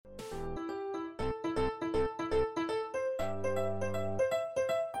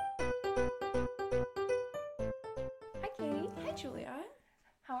Hi, Julia.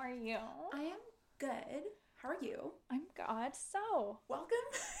 How are you? I am good. How are you? I'm good. So, Welcome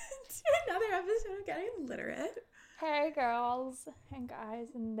to another episode of Getting Literate. hey girls and guys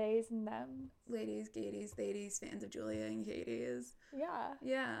and theys and them. Ladies, gadies, ladies, fans of Julia and Katie's. Yeah.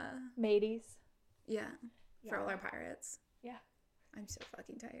 Yeah. Mateys. Yeah. For Yeah. all our pirates. Yeah. I'm so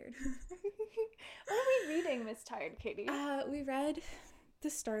fucking tired. What are we reading, Miss Tired Katie? We read The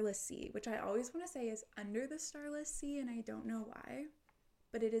Starless Sea, which I always want to say is Under the Starless Sea, and I don't know why.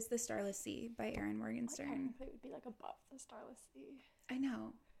 But it is The Starless Sea by Erin Morgenstern. It would be like above the Starless Sea. I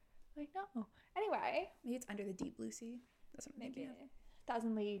know. Like, no. Anyway. Maybe it's Under the Deep Blue Sea. That's what I'm Maybe thinking of.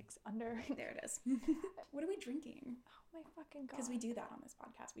 1,000 leagues under. There it is. What are we drinking? Oh my fucking god. Because we do that on this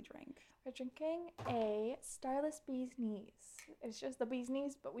podcast. We drink. We're drinking a Starless Bee's Knees. It's just the Bee's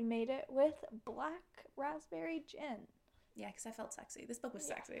Knees, but we made it with black raspberry gin. Yeah, because I felt sexy. This book was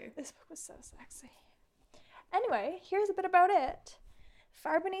sexy. This book was so sexy. Anyway, here's a bit about it.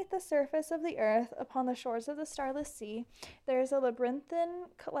 Far beneath the surface of the earth, upon the shores of the Starless Sea, there is a labyrinthine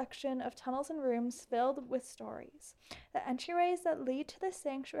collection of tunnels and rooms filled with stories. The entryways that lead to the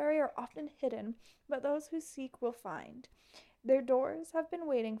sanctuary are often hidden, but those who seek will find. Their doors have been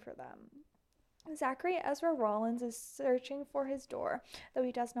waiting for them. Zachary Ezra Rollins is searching for his door, though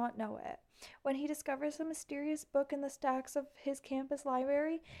he does not know it. When he discovers a mysterious book in the stacks of his campus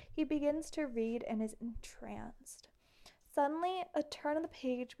library, he begins to read and is entranced. Suddenly, a turn of the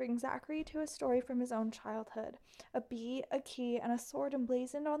page brings Zachary to a story from his own childhood. A bee, a key, and a sword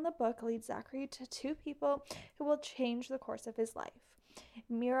emblazoned on the book lead Zachary to two people who will change the course of his life.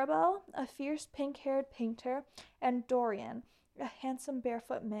 Mirabelle, a fierce pink-haired painter, and Dorian, a handsome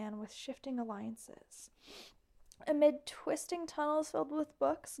barefoot man with shifting alliances. Amid twisting tunnels filled with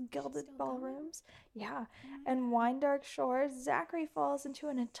books, gilded ballrooms, and wine-dark shores, Zachary falls into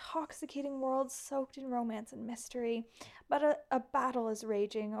an intoxicating world soaked in romance and mystery. But a battle is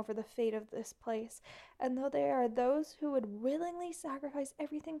raging over the fate of this place, and though there are those who would willingly sacrifice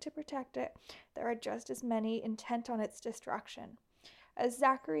everything to protect it, there are just as many intent on its destruction. As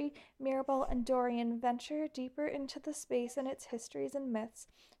Zachary, Mirabelle, and Dorian venture deeper into the space and its histories and myths,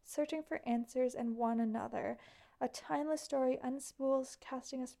 searching for answers in one another, a timeless story unspools,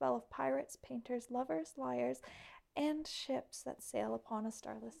 casting a spell of pirates, painters, lovers, liars, and ships that sail upon a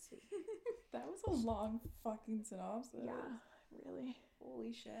starless sea. That was a long fucking synopsis. Yeah, really.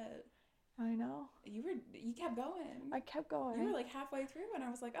 Holy shit. I know. You kept going. I kept going. You were like halfway through, and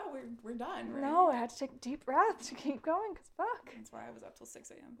I was like, oh, we're done, right? No, I had to take a deep breath to keep going, because fuck. That's why I was up till 6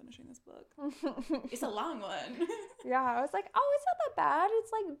 a.m. finishing this book. It's a long one. Yeah, I was like, oh, it's not that bad.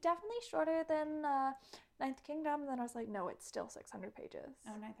 It's like definitely shorter than Ninth Kingdom. And then I was like, no, it's still 600 pages.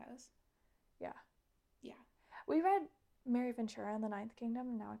 Oh, Ninth House. Yeah. Yeah. We read Mary Ventura in the Ninth Kingdom,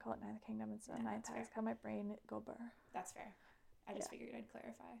 and now I call it Ninth Kingdom instead of Ninth House. Because my brain go burr. That's fair. I just figured I'd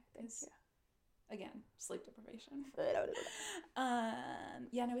clarify. Thank you. Again, sleep deprivation. Yeah,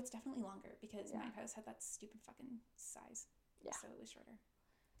 no, it's definitely longer because Ninth House had that stupid fucking size. Yeah. So it was shorter.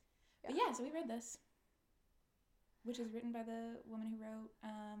 Yeah. But yeah, so we read this. Which is written by the woman who wrote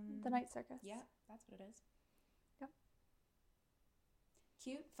The Night Circus. Yeah, that's what it is. Yep.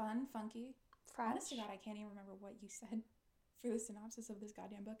 Cute, fun, funky. Fresh. Honest to God, I can't even remember what you said for the synopsis of this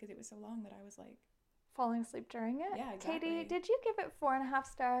goddamn book because it was so long that I was like... Falling asleep during it? Yeah, exactly. Katie, did you give it 4.5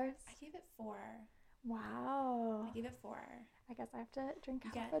 stars? I gave it 4. Wow. I gave it 4. I guess I have to drink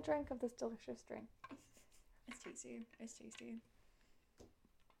half a drink of this delicious drink. It's tasty. It's tasty.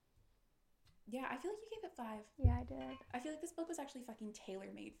 Yeah, I feel like you gave it 5. Yeah, I did. I feel like this book was actually fucking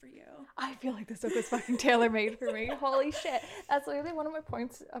tailor-made for you. I feel like this book was fucking tailor-made for me. Holy shit. That's literally one of my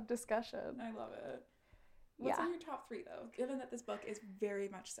points of discussion. I love it. What's in your top 3, though? Given that this book is very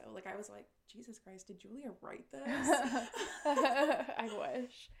much so. Like, I was like, Jesus Christ, did Julia write this? I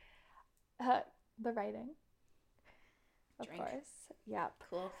wish. The writing. Of course. Yep.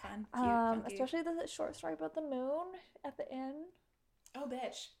 Cool, fun, cute, funky. Especially the short story about the moon at the end. Oh,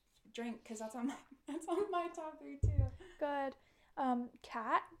 bitch. Drink, because that's on my top 3, too. Good.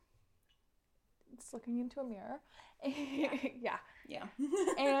 Cat. It's looking into a mirror. Yeah.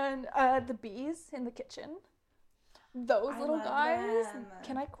 And the bees in the kitchen. Those little guys. Them.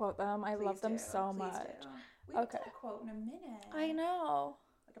 Can I quote them? I love them so much. Do. We haven't done a quote in a minute. I know.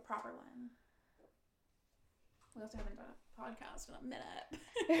 Like a proper one. We also haven't done a podcast in a minute.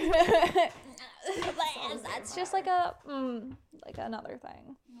 That's just like a like another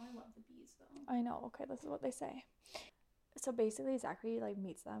thing. No, I love the bees though. I know. Okay, this is what they say. So basically, Zachary like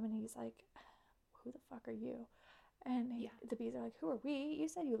meets them and he's like, "Who the fuck are you?" And the bees are like, "Who are we? You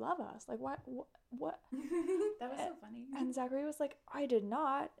said you love us. Like, what? That was so funny." And Zachary was like, "I did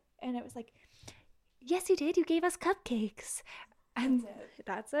not." And it was like, yes, you did. You gave us cupcakes. And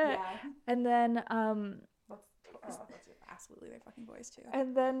that's it. Yeah. And then, That's absolutely their fucking voice too.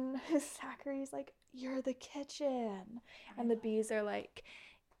 and then Zachary's like, you're the kitchen. And the bees are like,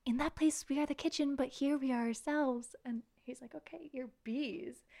 in that place we are the kitchen, but here we are ourselves. And he's like, okay, you're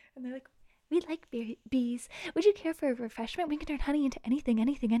bees. And they're like, we like bees. Would you care for a refreshment? We can turn honey into anything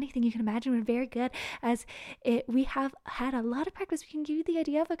you can imagine. We're very good as it. We have had a lot of practice. We can give you the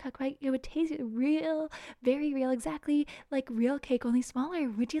idea of a cupcake. It would taste real, very real, exactly like real cake, only smaller.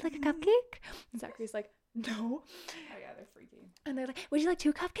 Would you like a cupcake? And Zachary's like, no. Oh yeah, they're freaky. And they're like, would you like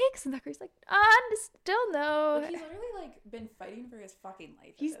 2 cupcakes? And Zachary's like, still no. Like, he's literally like been fighting for his fucking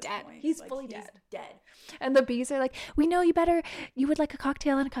life. He's at this dead. point. He's like, fully he's dead. And the bees are like, we know you would like a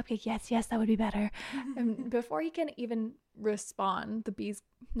cocktail and a cupcake. Yes, that would be better. And before he can even respond, the bees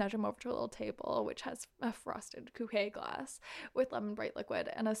nudge him over to a little table, which has a frosted coupe glass with lemon bright liquid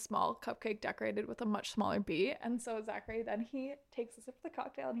and a small cupcake decorated with a much smaller bee. And so Zachary, then he takes a sip of the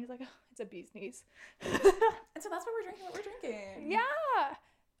cocktail and he's like, oh, it's a bee's knees. And so that's why we're drinking. Yeah.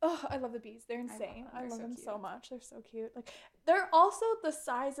 Oh, I love the bees. They're insane. I love so them cute. so much. They're so cute. Like, they're also the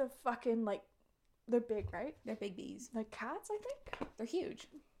size of fucking, like, they're big, right? They're big bees. Like cats, I think. They're huge.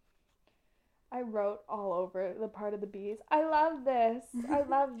 I wrote all over the part of the bees. I love this. I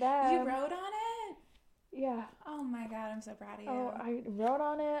love them. You wrote on it? Yeah. Oh my god, I'm so proud of you. Oh, I wrote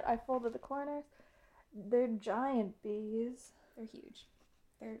on it. I folded the corners. They're giant bees. They're huge.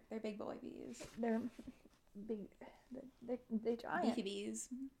 They're big boy bees. They're big. They're giant. Beefy bees.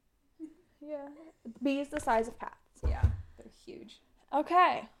 Yeah. Bees the size of cats. Yeah, they're huge.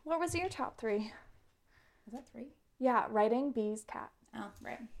 Okay. What was your top 3? Was that 3? Yeah, writing, bees, cat. Oh,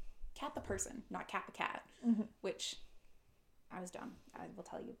 right. Cat the person, not cat the cat. Mm-hmm. Which I was dumb. I will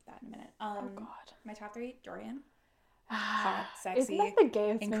tell you that in a minute. Oh God. My top 3: Dorian. Hot, sexy, Isn't that the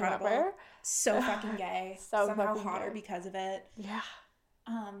gayest incredible, name ever? So fucking gay. So somehow fucking hotter gay. because of it. Yeah.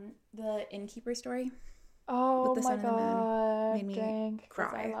 The innkeeper story. Oh With the my sun and the moon God. made me Drink, 'cause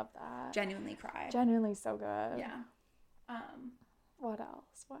cry. I love that. Genuinely cry. Genuinely so good. Yeah. What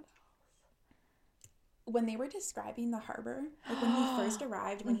else? When they were describing the harbor, like when he first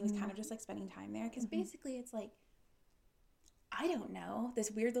arrived, when he was kind of just like spending time there, because basically it's like, I don't know,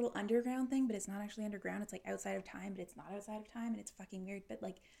 this weird little underground thing, but it's not actually underground. It's like outside of time, but it's not outside of time, and it's fucking weird. But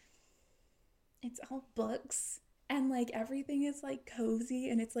like, it's all books, and like everything is like cozy,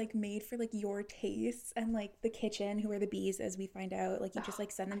 and it's like made for like your tastes, and like the kitchen, who are the bees, as we find out, like you just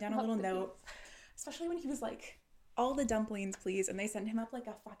like send them down a little note, especially when he was like, all the dumplings, please. And they send him up like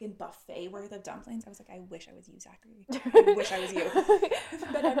a fucking buffet worth of dumplings. I was like, I wish I was you, Zachary. I wish I was you.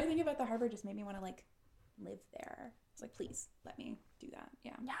 But everything about the harbor just made me want to like live there. It's like, please let me do that.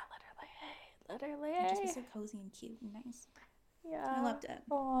 Yeah. Yeah, literally. It just was so cozy and cute and nice. Yeah. I loved it.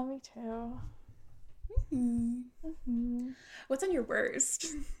 Oh, me too. What's on your worst?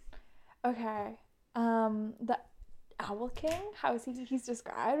 Okay. The Owl King, how is he's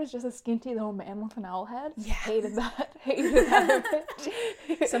described as just a skinty little man with an owl head. Yeah. Hated that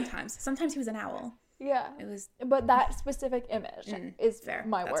Sometimes he was an owl. Yeah. It was. But that specific image is fair.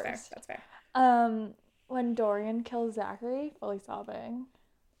 my That's worst. Fair. That's fair. When Dorian kills Zachary, fully sobbing.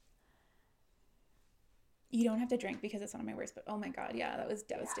 You don't have to drink because it's one of my worst, but oh my god, yeah, that was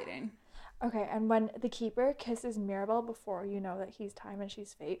devastating. Okay, and when the keeper kisses Mirabel before you know that he's time and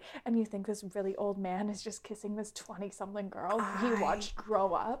she's fate, and you think this really old man is just kissing this 20-something girl he watched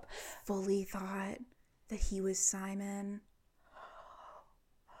grow up. Fully thought that he was Simon.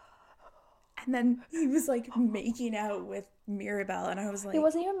 And then he was like making out with Mirabel, and I was like, he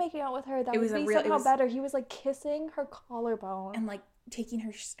wasn't even making out with her. That would be somehow better. He was like kissing her collarbone and like taking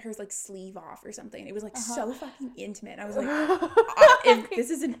her like sleeve off or something. It was like so fucking intimate. I was like, if this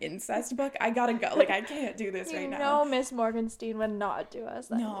is an incest book, I gotta go. Like, I can't do this right now. No, Miss Morgenstein would not do us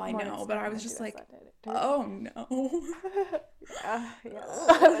that. No, I know, but I was just like, oh no.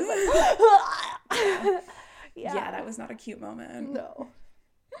 Yeah, that was not a cute moment. No.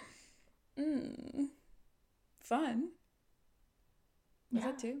 Fun. Was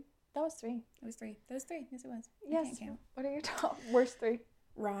that 2? That was 3. That was 3. Yes, it was. Yes. I can't count. What are your worst 3?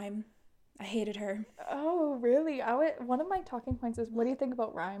 Rhyme. I hated her. Oh, really? One of my talking points is, what do you think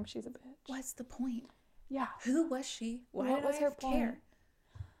about Rhyme? She's a bitch. What's the point? Yeah. Who was she? What was her point? Care?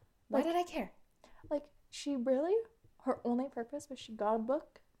 Why did I care? Like, she really, her only purpose was she got a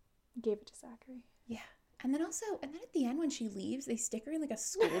book, gave it to Zachary. Yeah. And then at the end when she leaves, they stick her in like a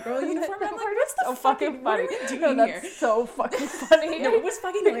schoolgirl uniform. And I'm like, what's so fucking funny? What are we doing here? So fucking funny. No, it was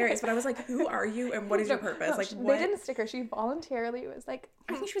fucking hilarious. But I was like, who are you and what is your purpose? No, like, they didn't stick her. She voluntarily was like,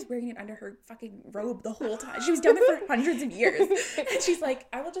 I think she was wearing it under her fucking robe the whole time. She was down there for hundreds of years. And she's like,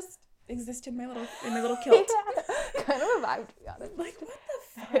 I will just exist in my little kilt. Yeah, kind of a vibe, to be honest. Like, what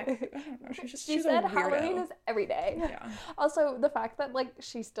the fuck? I don't know. She said Halloween is every day. Yeah. Also, the fact that, like,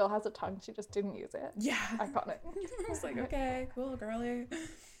 she still has a tongue, she just didn't use it. Yeah. Iconic. I was like, okay, cool, girly.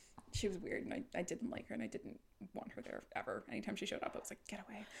 She was weird, and I didn't like her, and I didn't want her there ever. Anytime she showed up, I was like, get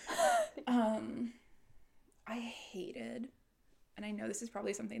away. I hated, and I know this is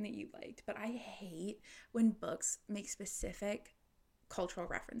probably something that you liked, but I hate when books make specific cultural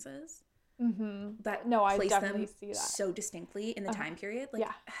references. That I place definitely them see that so distinctly in the time period. Like,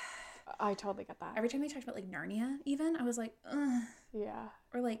 yeah, I totally get that. every time they talked about, like, Narnia, even, I was like, ugh. Yeah.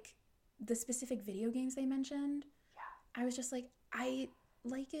 Or, like, the specific video games they mentioned. Yeah. I was just like, I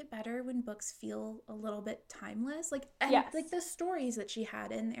like it better when books feel a little bit timeless. Like, and Yes. like the stories that she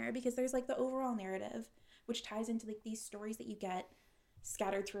had in there, because there's, like, the overall narrative, which ties into, like, these stories that you get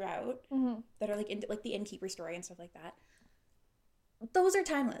scattered throughout that are, like, like the innkeeper story and stuff like that. Those are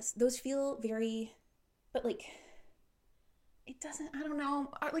timeless. Those feel very, but, like, it doesn't, I don't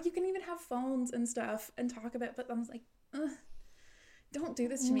know. Like, you can even have phones and stuff and talk about, but I'm like, ugh, don't do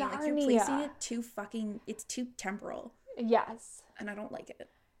this to me. Like, you're placing it too fucking, it's too temporal. Yes. And I don't like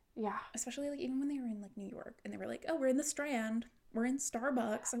it. Yeah. Especially, like, even when they were in, like, New York and they were like, oh, we're in the Strand. We're in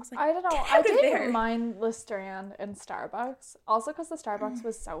Starbucks. I was like, I don't know. Get I out of didn't there. mind the Strand and Starbucks. Also because the Starbucks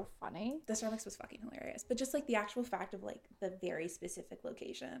was so funny. The Starbucks was fucking hilarious. But just, like, the actual fact of, like, the very specific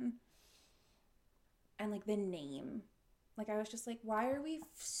location and, like, the name. Like, I was just like, why are we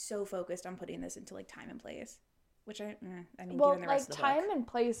so focused on putting this into, like, time and place? Which I mean, Well, given the rest like, of the time book, and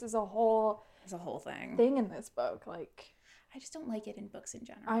place is a whole it's a whole thing. thing in this book. Like, I just don't like it in books in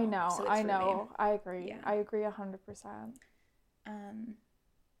general. I know. So it's I for know. me. I agree. Yeah. I agree 100%.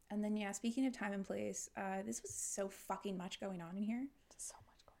 And then, yeah, speaking of time and place, this was so fucking much going on in here. So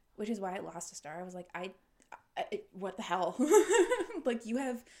much going on. Which is why I lost a star. I was like, I what the hell? Like,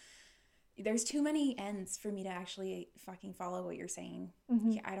 there's too many ends for me to actually fucking follow what you're saying.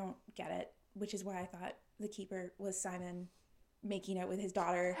 Yeah, I don't get it. Which is why I thought the keeper was Simon making out with his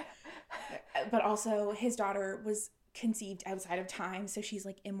daughter. But also, his daughter was conceived outside of time, so she's,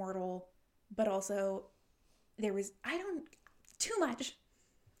 like, immortal. But also, there was, too much.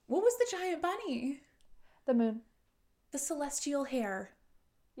 What was the giant bunny? The moon. The celestial hair.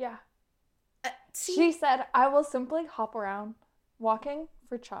 Yeah. See? She said, I will simply hop around, walking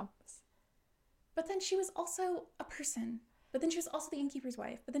for chumps. But then she was also a person. But then she was also the innkeeper's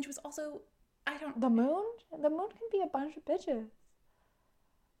wife. But then she was also, The moon? The moon can be a bunch of bitches.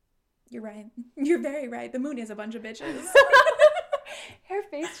 You're right. You're very right. The moon is a bunch of bitches. Her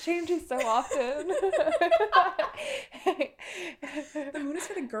face changes so often. The moon is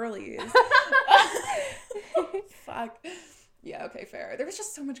for the girlies. Fuck. Yeah, okay, fair. There was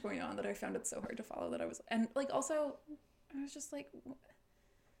just so much going on that I found it so hard to follow that I was, and, like, also, I was just like,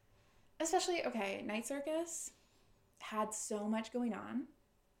 especially, okay, Night Circus had so much going on,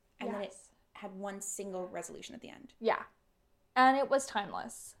 and then it had one single resolution at the end. Yeah. And it was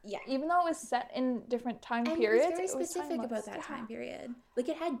timeless. Yeah. Even though it was set in different time And periods, it was very specific about that time period. Like,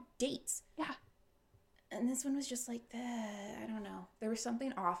 it had dates. Yeah. And this one was just like, I don't know. There was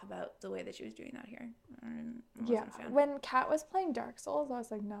something off about the way that she was doing that here. I wasn't a fan. When Kat was playing Dark Souls, I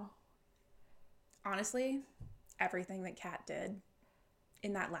was like, no. Honestly, everything that Kat did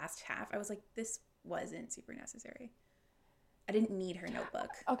in that last half, I was like, this wasn't super necessary. I didn't need her notebook.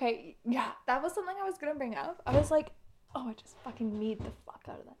 Okay, yeah, that was something I was gonna bring up. I was like, oh, I just fucking need the fuck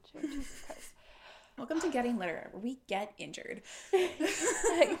out of that shit. Jesus Christ. Welcome to Getting Literate, where we get injured.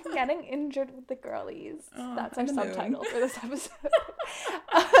 Getting injured with the girlies. That's our subtitle for this episode.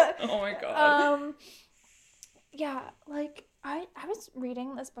 Oh my god. Yeah, like, I was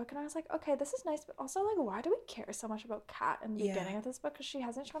reading this book and I was like, okay, this is nice, but also, like, why do we care so much about Kat in the beginning of this book? Because she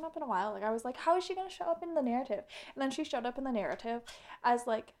hasn't shown up in a while. Like, I was like, how is she going to show up in the narrative? And then she showed up in the narrative as,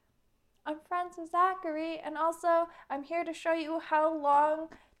 like, I'm friends with Zachary, and also I'm here to show you how long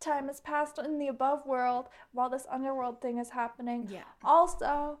time has passed in the above world while this underworld thing is happening. Yeah.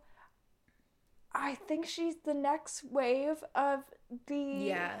 Also, I think she's the next wave of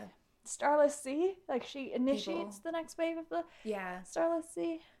the Starless Sea. Like, she initiates the next wave of the Starless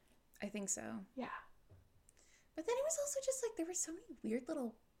Sea. I think so. Yeah. But then it was also just like, there were so many weird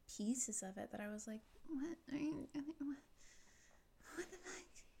little pieces of it that I was like, what the fuck? What the fuck?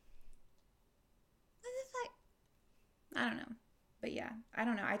 I don't know. But yeah, I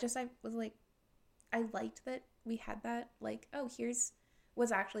don't know. I was like, I liked that we had that, like, oh, here's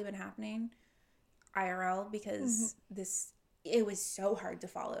what's actually been happening IRL, because it was so hard to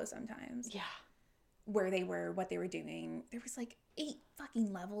follow sometimes. Yeah. Where they were, what they were doing. There was, like, 8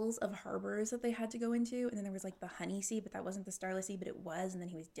 fucking levels of harbors that they had to go into, and then there was like the Honey Sea, but that wasn't the Starless Sea, but it was, and then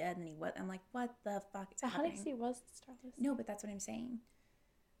he was dead, and then he was. I'm like, what the fuck is happening? The Honey Sea was the Starless Sea. No, but that's what I'm saying.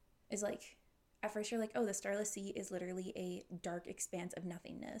 Is like, at first you're like, oh, the Starless Sea is literally a dark expanse of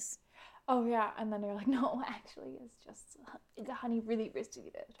nothingness. Oh yeah, and then you're like, no, actually, it's just the honey really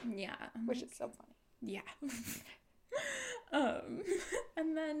receded. Yeah, which is so funny. Yeah.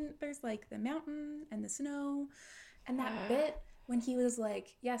 And then there's like the mountain and the snow, and that bit when he was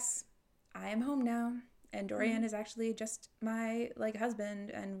like, yes, I am home now, and Dorian is actually just my like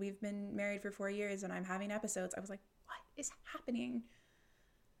husband, and we've been married for 4 years, and I'm having episodes. I was like, what is happening?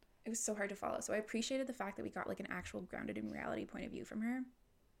 It was so hard to follow. So I appreciated the fact that we got like an actual grounded in reality point of view from her,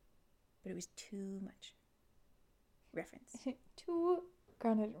 but it was too much reference. Too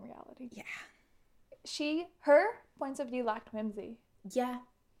grounded in reality. Yeah. Her points of view lacked whimsy. Yeah.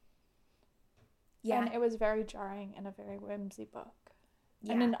 Yeah. And it was very jarring in a very whimsy book.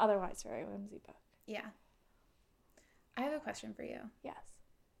 Yeah. And an otherwise very whimsy book. Yeah. I have a question for you. Yes.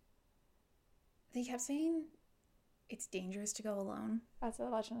 They kept saying it's dangerous to go alone. That's a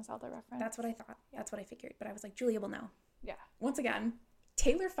Legend of Zelda reference. That's what I thought. Yeah. That's what I figured. But I was like, Julia will know. Yeah. Once again,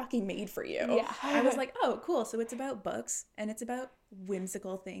 Taylor fucking made for you. Yeah. I was like, oh, cool. So it's about books, and it's about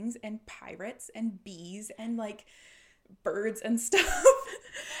whimsical things and pirates and bees and like birds and stuff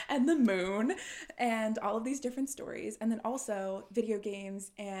and the moon and all of these different stories, and then also video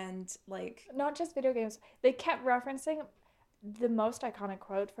games and like not just video games. They kept referencing the most iconic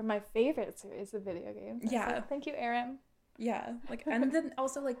quote from my favorite series of video games. Yeah. Like, thank you, Aaron. Yeah. Like, and then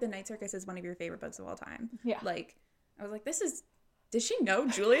also like The Night Circus is one of your favorite books of all time. Yeah. Like, I was like, did she know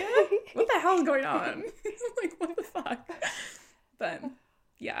Julia? What the hell is going on? Like, what the fuck? But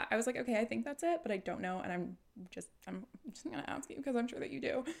yeah, I was like, okay, I think that's it, but I don't know, and I'm just gonna ask you because I'm sure that you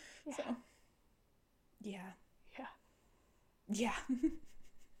do. Yeah. So yeah.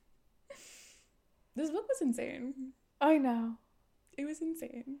 This book was insane. I know. It was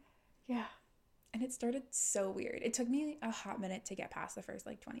insane. Yeah. And it started so weird. It took me a hot minute to get past the first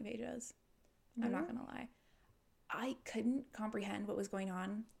like 20 pages. Mm-hmm. I'm not gonna lie. I couldn't comprehend what was going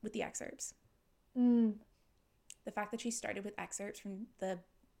on with the excerpts. The fact that she started with excerpts from the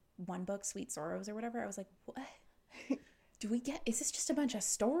one book, Sweet Sorrows or whatever, I was like, what? Is this just a bunch of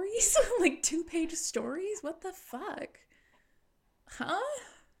stories? Like 2-page stories? What the fuck? Huh?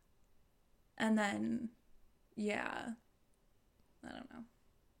 And then, yeah. I don't know.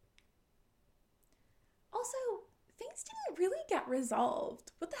 Also, things didn't really get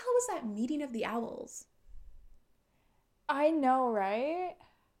resolved. What the hell was that meeting of the owls? I know, right?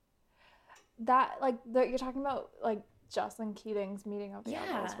 That, like, you're talking about, like, Jocelyn Keating's meeting of the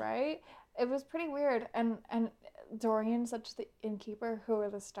owls, right? It was pretty weird. And Dorian, such the innkeeper, who are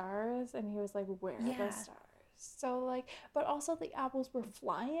the stars? And he was like, where are the stars? So, like, but also the apples were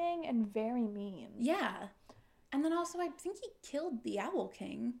flying and very mean. Yeah. And then also, I think he killed the Owl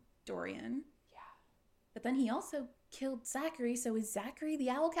King, Dorian. Yeah. But then he also killed Zachary, so is Zachary the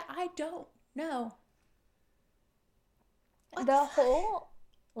Owl King? I don't know. The whole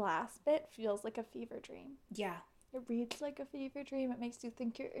last bit feels like a fever dream. Yeah. It reads like a fever dream. It makes you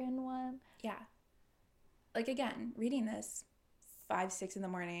think you're in one. Yeah. Like, again, reading this 5, 6 in the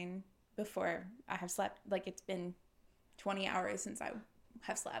morning before I have slept. Like, it's been 20 hours since I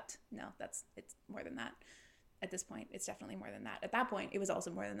have slept. No, it's more than that. At this point, it's definitely more than that. At that point, it was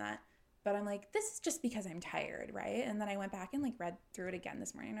also more than that. But I'm like, this is just because I'm tired, right? And then I went back and like read through it again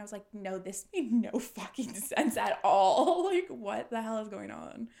this morning. And I was like, no, this made no fucking sense at all. Like, what the hell is going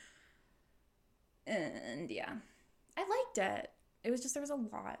on? And yeah, I liked it. It was just, there was a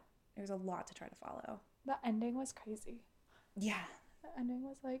lot. There was a lot to try to follow. The ending was crazy. Yeah. The ending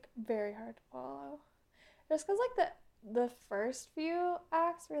was like very hard to follow. Just because like the first few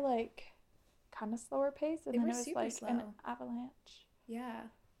acts were like kind of slower paced, and then it was like slow. An avalanche. Yeah.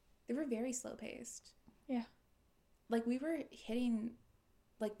 They were very slow paced. Yeah. Like, we were hitting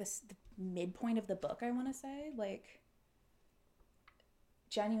like the midpoint of the book, I want to say. Like,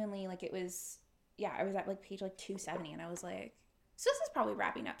 genuinely, like, it was, yeah, I was at like page like 270, and I was like, so this is probably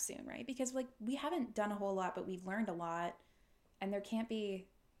wrapping up soon, right? Because like, we haven't done a whole lot, but we've learned a lot, and there can't be,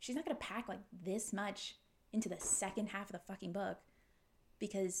 she's not going to pack like this much into the second half of the fucking book,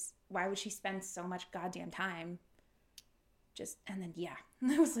 because why would she spend so much goddamn time just, and then, yeah.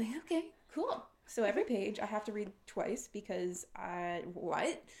 And I was like, okay, cool. So every page I have to read twice because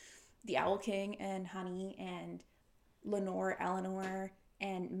what? The Owl King and Honey and Lenore, Eleanor,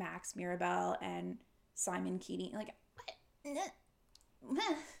 and Max Mirabelle and Simon Keating. Like, what?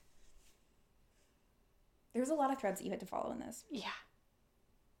 There was a lot of threads that you had to follow in this. Yeah.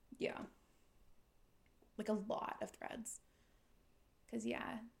 Yeah. Like, a lot of threads. Because,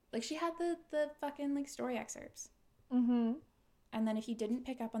 yeah, like, she had the fucking, like, story excerpts. Mm-hmm. And then if you didn't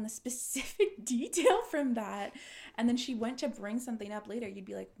pick up on the specific detail from that, and then she went to bring something up later, you'd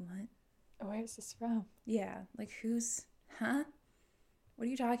be like, what? Where is this from? Yeah, like, huh? What are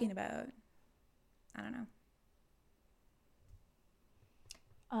you talking about? I don't know.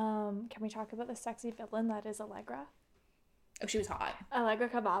 Can we talk about the sexy villain that is Allegra? Oh, she was hot. Allegra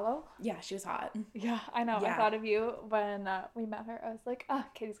Cavallo? Yeah, she was hot. Yeah, I know. Yeah. I thought of you when we met her. I was like,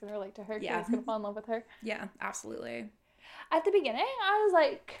 Katie's going to relate to her. Yeah. Katie's going to fall in love with her. Yeah, absolutely. At the beginning, I was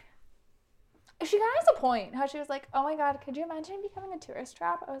like, she kind of has a point. How she was like, oh my God, could you imagine becoming a tourist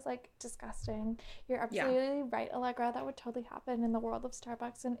trap? I was like, disgusting. You're absolutely right, Allegra. That would totally happen in the world of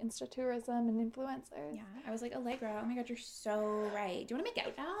Starbucks and Insta-tourism and influencers. Yeah, I was like, Allegra, oh my God, you're so right. Do you want to make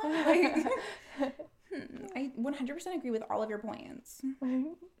out now? Like, I 100% agree with all of your points.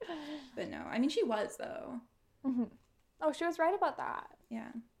 But no, I mean, she was, though. Mm-hmm. Oh, she was right about that.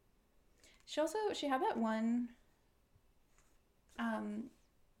 Yeah. She had that one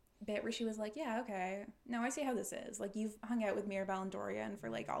bit where she was like, yeah, okay, no, I see how this is. Like, you've hung out with Mirabelle and Dorian for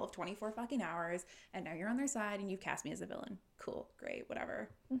like all of 24 fucking hours, and now you're on their side and you've cast me as a villain. Cool, great,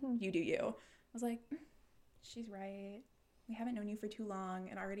 whatever. Mm-hmm. You do you. I was like, she's right. We haven't known you for too long,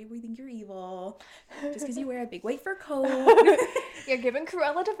 and already we think you're evil just because you wear a big white fur coat. You're giving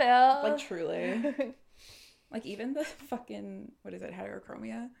Cruella de Vil. Like, truly. Like, even the fucking, what is it,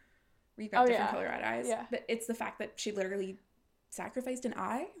 heterochromia? Where you've got different colored eyes. Yeah. But it's the fact that she literally sacrificed an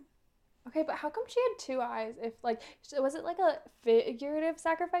eye. Okay, but how come she had two eyes? If, like, was it like a figurative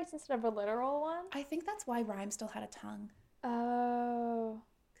sacrifice instead of a literal one? I think that's why Rhyme still had a tongue. Oh.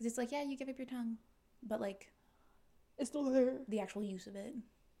 Because it's like, yeah, you give up your tongue. But, like, it's still there. The actual use of it.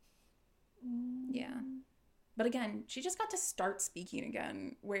 Yeah. But again, she just got to start speaking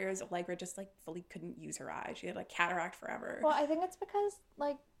again, whereas Allegra just, like, fully couldn't use her eye. She had, like, cataract forever. Well, I think it's because,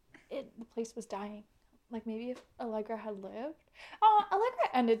 like, the place was dying. Like, maybe if Allegra had lived. Oh, Allegra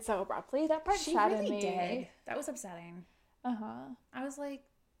ended so abruptly. That part saddened me. She really did. That was upsetting. Uh-huh. I was like,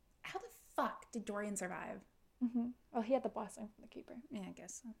 how the fuck did Dorian survive? Mm-hmm. Well, he had the blessing from the keeper. Yeah, I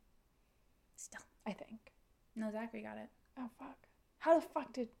guess so. Still. I think. No, Zachary got it. Oh, fuck. How the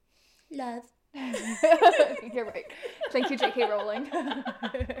fuck did... Love. You're right. Thank you, J.K. Rowling.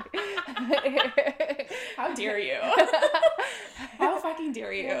 How dare you? How fucking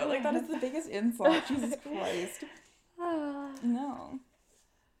dare you? Like, that is the biggest insult. Jesus Christ. No.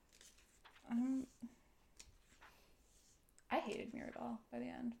 I hated Mirabelle by the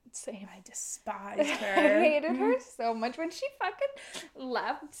end. Same. I despised her. I hated her so much when she fucking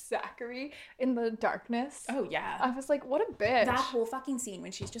left Zachary in the darkness. Oh, yeah. I was like, what a bitch. That whole fucking scene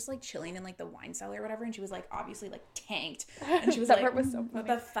when she's just, like, chilling in, like, the wine cellar or whatever, and she was, like, obviously, like, tanked. And she was that like, part was so funny. What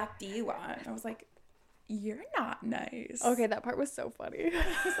the fuck do you want? I was like, you're not nice. Okay, that part was so funny.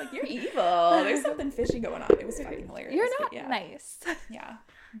 I was like, you're evil. There's something fishy going on. It was fucking hilarious. You're not nice. Yeah.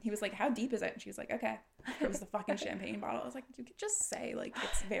 He was like, how deep is it? And she was like, okay. It was the fucking champagne bottle. I was like, you could just say, like,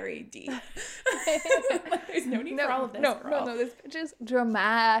 it's very deep. Like, there's no need for all of this, girl. No, this bitch is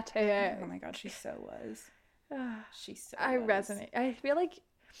dramatic. Oh my God, she so was. She so I was. resonate. I feel like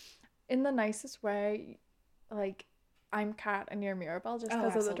in the nicest way, like, I'm Kat and you're Mirabelle just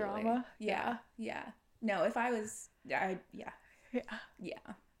because of the drama. Yeah. Yeah. No, if I was, yeah.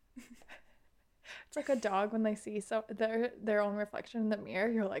 It's like a dog when they see their own reflection in the mirror.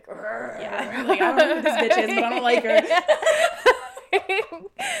 You're like, yeah. Like, I don't know who this bitch is, but I don't like her.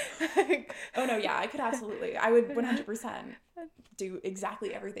 Oh no, yeah, I could absolutely. I would 100% do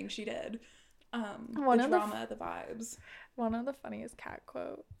exactly everything she did. The drama, the vibes. One of the funniest Cat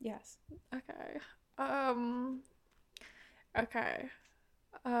quote. Yes. Okay. Okay.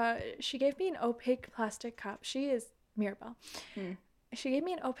 She gave me an opaque plastic cup. She is Mirabelle. She gave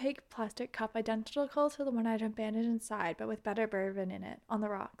me an opaque plastic cup identical to the one I'd abandoned inside, but with better bourbon in it, on the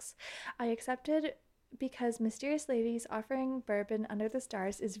rocks. I accepted because mysterious ladies offering bourbon under the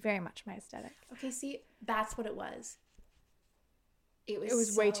stars is very much my aesthetic. Okay, see, that's what it was. It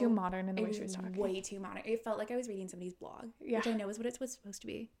was way too modern in the way she was talking. Way too modern. It felt like I was reading somebody's blog, which I know is what it was supposed to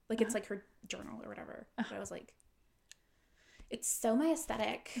be. Like, it's like her journal or whatever. But I was like, it's so my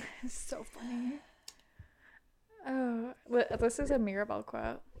aesthetic. It's so funny. Oh, this is a Mirabelle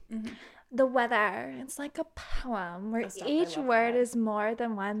quote. Mm-hmm. The weather, it's like a poem where each word is more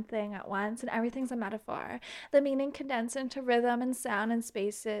than one thing at once and everything's a metaphor. The meaning condensed into rhythm and sound and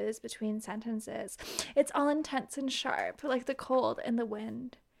spaces between sentences. It's all intense and sharp, like the cold and the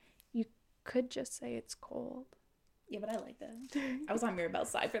wind. You could just say it's cold. Yeah, but I liked it. I was on Mirabelle's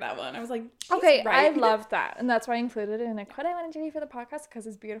side for that one. I was like, okay, right. I loved that. And that's why I included it in a quote I wanted to read for the podcast because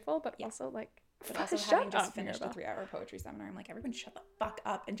it's beautiful, but also, like, But also Shut having just up, finished a Mirabelle. 3-hour poetry seminar, I'm like, everyone shut the fuck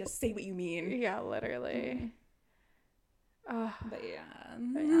up and just say what you mean. Yeah, literally. Oh, But yeah.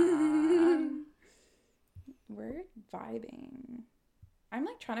 yeah. We're vibing. I'm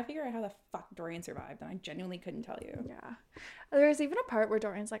like trying to figure out how the fuck Dorian survived, and I genuinely couldn't tell you. Yeah. There was even a part where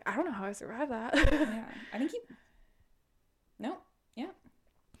Dorian's like, I don't know how I survived that. Yeah. I think he. No. Yeah.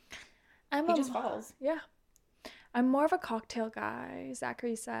 He just falls. Yeah. I'm more of a cocktail guy,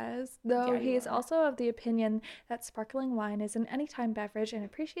 Zachary says, though Yeah, you he is are. also of the opinion that sparkling wine is an anytime beverage and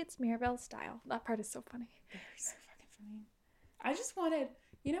appreciates Mirabelle's style. That part is so funny. They're so fucking funny. I just wanted.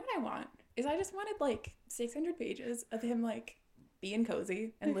 You know what I want? Is I just wanted like 600 pages of him like being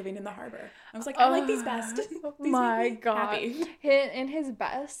cozy and living in the harbor. I was like, I like these best. These My make me God. happy. In his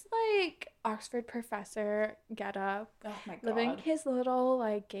best, like, Oxford professor get up, Oh my god. living his little,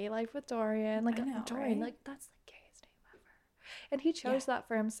 like, gay life with Dorian. Like, I know, Dorian, right? like, that's the gayest name ever. And he chose that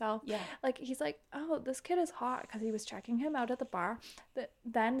for himself. Yeah. Like, he's like, oh, this kid is hot because he was checking him out at the bar.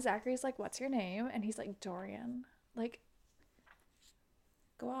 Then Zachary's like, what's your name? And he's like, Dorian. Like,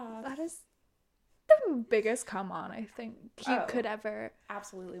 Go off. that is the biggest come on I think he could ever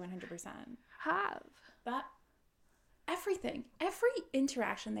Absolutely 100%. have. That every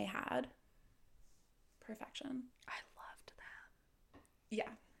interaction they had, perfection. I loved that. Yeah.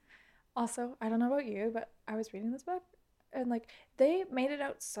 Also, I don't know about you, but I was reading this book and like they made it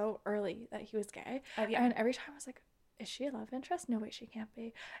out so early that he was gay. Yeah. And every time I was like, is she a love interest? No way, she can't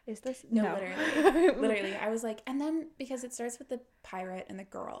be. Is this? No. Literally. I was like, and then because it starts with the pirate and the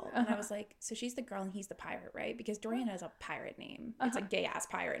girl, and I was like, so she's the girl and he's the pirate, right? Because Dorian has a pirate name. It's a gay ass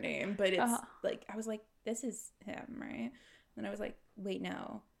pirate name, but it's like, I was like, this is him, right? And I was like, wait,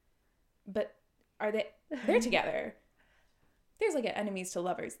 no. But they're together. There's like an enemies to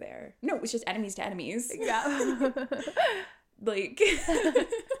lovers there. No, it's just enemies to enemies. Yeah. Like,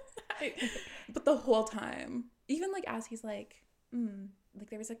 but the whole time, even like as he's like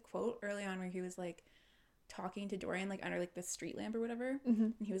there was a quote early on where he was like talking to Dorian like under like the street lamp or whatever,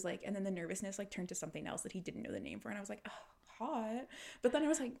 and he was like, and then the nervousness like turned to something else that he didn't know the name for, and I was like, oh, hot. But then I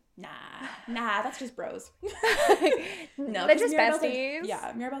was like, nah, that's just bros. No, they're just Mirabelle's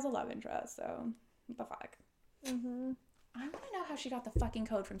besties. Mirabelle's a love interest, so what the fuck. I want to know how she got the fucking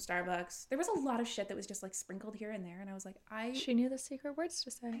code from Starbucks. There was a lot of shit that was just like sprinkled here and there, and I was like, She knew the secret words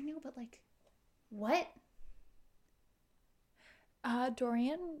to I say. know, but like, what?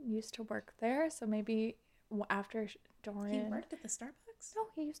 Dorian used to work there, so maybe after Dorian... He worked at the Starbucks? No,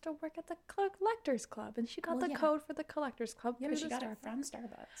 he used to work at the Collectors Club, and she got the yeah. code for the Collectors Club. Yeah, but through she the got it Starbucks. from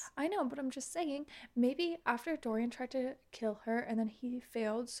Starbucks. I know, but I'm just saying, maybe after Dorian tried to kill her and then he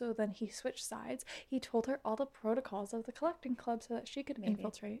failed, so then he switched sides, he told her all the protocols of the collecting club so that she could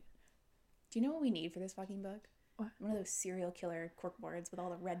infiltrate. Do you know what we need for this fucking book? What? One of those serial killer corkboards with all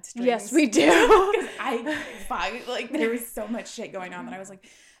the red strings. Yes, we do. Because like there was so much shit going on that I was like,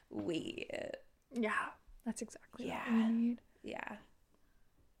 wait. Yeah, that's exactly what Yeah. we need. Yeah.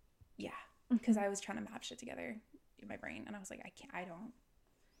 Because I was trying to map shit together in my brain, and I was like, I don't.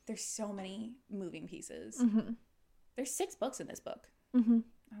 There's so many moving pieces. There's 6 books in this book.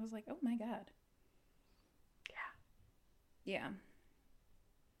 I was like, oh my god. Yeah.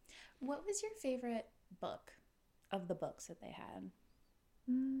 What was your favorite book of the books that they had?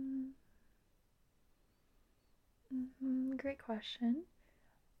 Great question.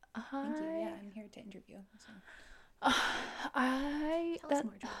 Thank you. Yeah, I'm here to interview. So. Tell us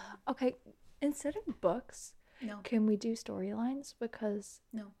more, Jordan. Okay, instead of books, No. can we do storylines? Because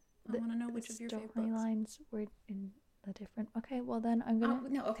No. I want to know which of your favorite books. storylines were in the different... Okay, well then I'm gonna... Oh,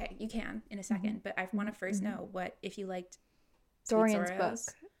 no, okay, you can in a second, but I want to first know what, if you liked Sweet Dorian's Sorrows,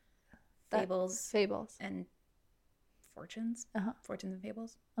 book. Fables, and Fortunes, Uh-huh. Fortunes and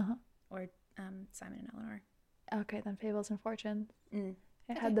Fables, or Simon and Eleanor. Okay, then Fables and Fortunes. Mm.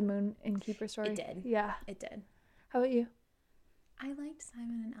 It had the moon innkeeper story. It did. Yeah. It did. How about you? I liked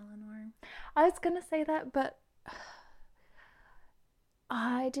Simon and Eleanor. I was gonna say that, but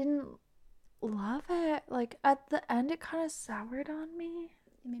I didn't love it. Like, at the end, it kind of soured on me.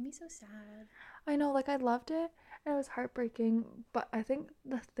 It made me so sad. I know, like, I loved it, and it was heartbreaking, but I think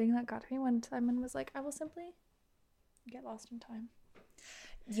the thing that got to me when Simon was like, I will simply get lost in time.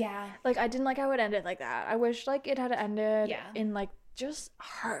 Yeah. Like, I didn't like how it ended like that. I wish, like, it had ended Yeah. in, like, just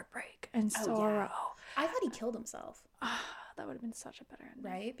heartbreak and Oh, sorrow. yeah. I thought he killed himself. That would have been such a better ending.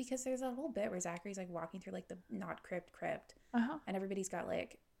 Right? Because there's that whole bit where Zachary's like walking through like the not crypt, Uh-huh. and everybody's got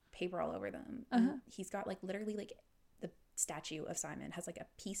like paper all over them. Uh-huh. And he's got like literally like the statue of Simon has like a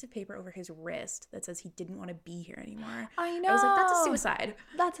piece of paper over his wrist that says he didn't want to be here anymore. I know. I was like, that's a suicide.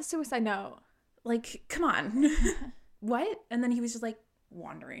 That's a suicide note. Like, come on. What? And then he was just like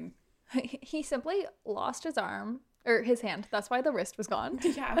wandering. He simply lost his arm, or his hand. That's why the wrist was gone.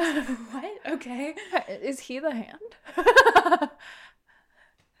 Yeah, I was like, what? Okay. Is he the hand?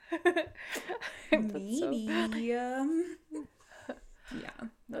 Maybe. Yeah.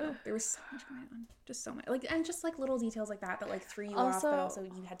 No, there was so much going on. Just so much. Like, and just like little details like that like threw you off, but also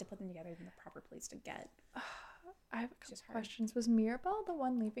you had to put them together in the proper place to get. I have a couple questions. Was Mirabelle the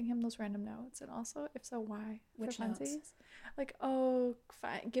one leaving him those random notes? And also, if so, why? Which for notes? funsies? Like, oh,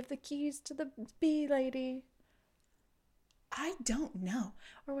 fine, give the keys to the bee lady. I don't know.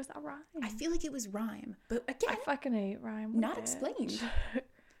 Or was that rhyme? I feel like it was rhyme. But again, I fucking hate rhyme. not explained.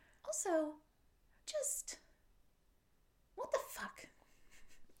 Also, just what the fuck?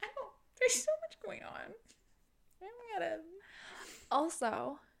 I don't. There's so much going on. I don't get it.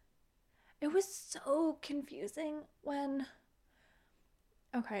 Also, it was so confusing when.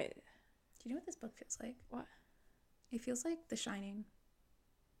 Okay. Do you know what this book feels like? What? It feels like The Shining,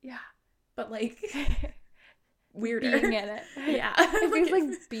 Yeah. but like weirder. Being in it. Yeah. It feels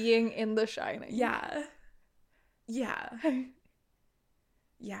like being in The Shining. Yeah. Yeah.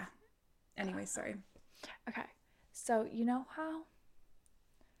 Yeah. Anyway, sorry. Okay. So, you know how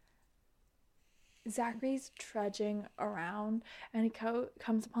Zachary's trudging around and he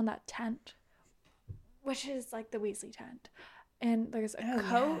comes upon that tent, which is like the Weasley tent. And there's a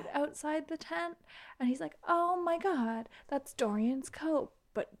coat outside the tent. And he's like, oh my God, that's Dorian's coat.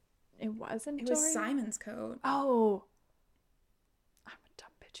 But it wasn't It Dorian. was Simon's coat. Oh. I'm a dumb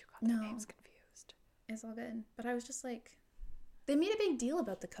bitch who got the No. names confused. It's all good. But I was just like, they made a big deal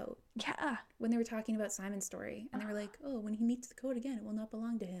about the coat Yeah. when they were talking about Simon's story. And they were like, oh, when he meets the coat again, it will not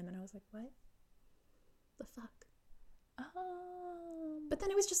belong to him. And I was like, what? The fuck? But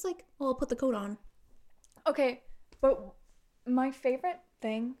then it was just like, well, I'll put the coat on. Okay, but my favorite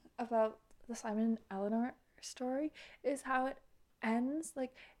thing about the Simon and Eleanor story is how it ends.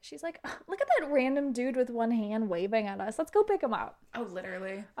 Like, she's like, look at that random dude with one hand waving at us. Let's go pick him up. Oh,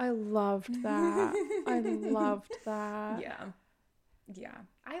 literally. I loved that. I loved that. Yeah. Yeah.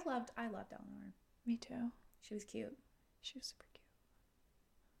 I loved Eleanor. Me too. She was cute. She was super cute.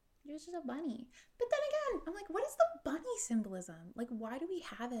 She was just a bunny. But then again, I'm like, what is the bunny symbolism? Like, why do we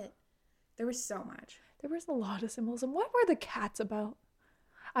have it? There was so much. There was a lot of symbolism. What were the cats about?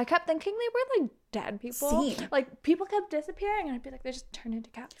 I kept thinking they were like dead people. Same. Like, people kept disappearing and I'd be like, they just turned into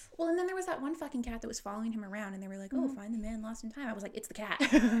cats. Well, and then there was that one fucking cat that was following him around and they were like, oh, find the man lost in time. I was like, it's the cat.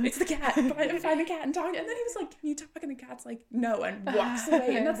 It's the cat. Find the cat and talk. And then he was like, can you talk? And the cat's like, no, and walks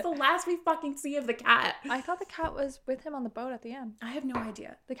away. And that's the last we fucking see of the cat. I thought the cat was with him on the boat at the end. I have no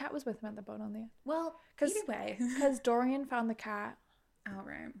idea. The cat was with him at the boat on the end. Well, either way. Because Dorian found the cat. Oh,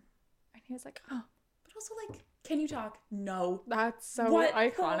 right. And he was like, oh. But also, like, can you talk? No. That's so What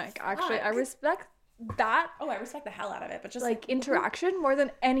iconic, the actually. I fuck? respect that. Oh, I respect the hell out of it. But just Like, interaction more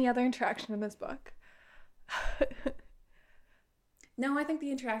than any other interaction in this book. No, I think the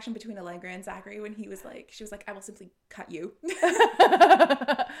interaction between Allegra and Zachary when he was like, she was like, I will simply cut you. Kind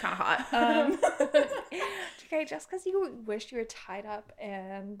of hot. Okay, just because you wish you were tied up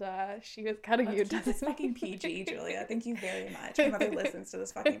and she was cutting you doesn't fucking PG, Julia. Thank you very much. My mother listens to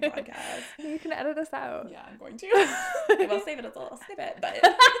this fucking podcast. You can edit us out. Yeah, I'm going to. I will save it as a little snippet, but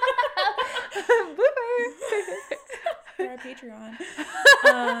Blooper. for our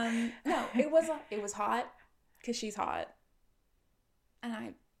Patreon. No, it was hot because she's hot. And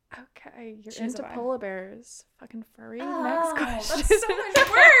I Okay, you're She's into a vibe. polar bears. Fucking furry. Oh, Next question. that's so much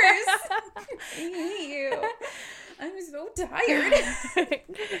worse. I hate you. I'm so tired.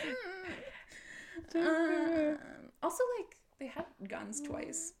 Also, like, they had guns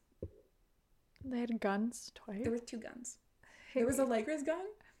twice. They had guns twice. There were two guns. There was Allegra's gun,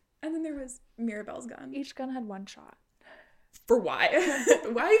 and then there was Mirabelle's gun. Each gun had one shot. For why?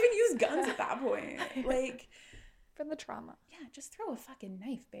 Why even use guns at that point? Like, For the trauma. yeah, just throw a fucking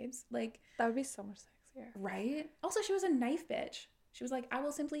knife, babes. Like, That would be so much sexier. right? Also, she was a knife bitch. She was like, I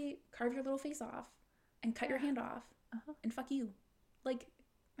will simply carve your little face off and cut your hand off and fuck you. Like,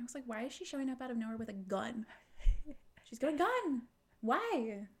 I was like, why is she showing up out of nowhere with a gun? She's got a gun.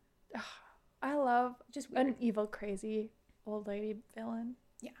 Why? I love Just weird. an evil, crazy old lady villain.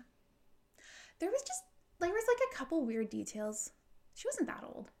 Yeah. There was like a couple weird details. She wasn't that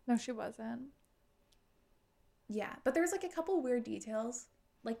old. No, she wasn't. Yeah, but there was like a couple weird details,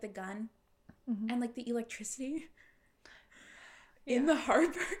 like the gun and like the electricity in the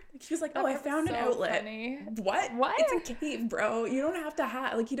harbor. Like, he was like, "Oh, I found an outlet." Funny. What? What? It's a cave, bro. You don't have to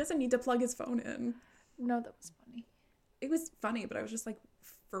like, he doesn't need to plug his phone in. No, that was funny. It was funny, but I was just like,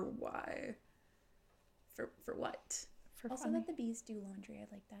 for why? For what? For Also, funny. let the bees do laundry. I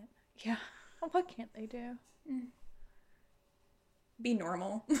like that. Yeah. What can't they do? Be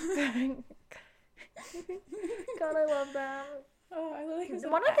normal. God, I love them. Oh, I love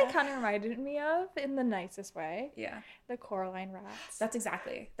it. One that they kind of reminded me of in the nicest way. Yeah. The Coraline rats. That's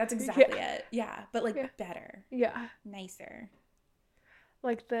exactly Yeah. it. Yeah. But like Yeah. better. Yeah. Nicer.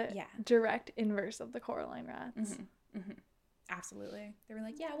 Like the Yeah. direct inverse of the Coraline rats. Absolutely. They were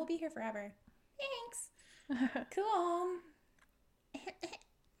like, yeah, we'll be here forever. Thanks. Cool.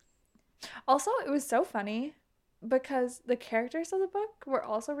 Also, it was so funny because the characters of the book were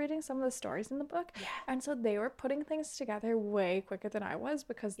also reading some of the stories in the book. Yeah. And so they were putting things together way quicker than I was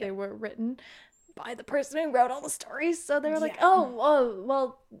because they Yep. were written by the person who wrote all the stories. So they were like, Yeah. oh,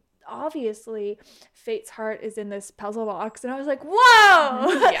 well, obviously Fate's heart is in this puzzle box. And I was like,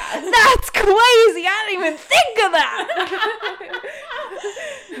 whoa, Yeah. that's crazy. I didn't even think of that.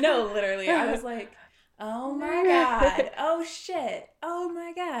 No, literally. I was like, oh my God. Oh shit. Oh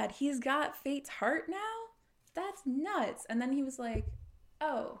my God. He's got Fate's heart now? That's nuts. And then he was like,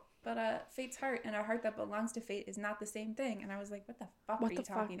 oh, but Fate's heart and a heart that belongs to Fate is not the same thing. And I was like, what the fuck are you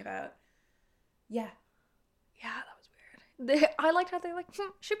talking about? Yeah. Yeah, that was weird. I liked how they like,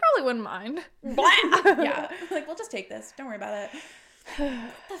 she probably wouldn't mind. Yeah. Like, we'll just take this. Don't worry about it.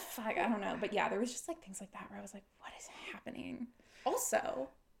 What the fuck? I don't know. But yeah, there was just like things like that where I was like, what is happening? Also,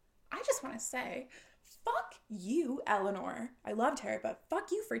 I just want to say, fuck you, Eleanor. I loved her, but fuck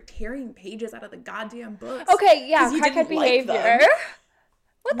you for tearing pages out of the goddamn books. Okay, yeah, 'Cause you crackhead didn't like behavior. them.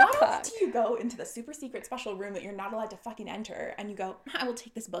 What the Not only fuck? do you go into the super secret special room that you're not allowed to fucking enter, and you go, I will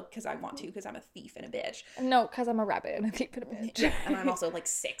take this book because I want to, because I'm a thief and a bitch. No, because I'm a rabbit and a thief and a bitch. Yeah, and I'm also like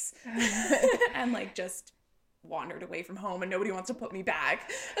 6. And like just wandered away from home and nobody wants to put me back.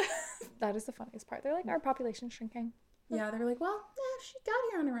 That is the funniest part. They're like, our population's shrinking. Yeah, they were like, well, she got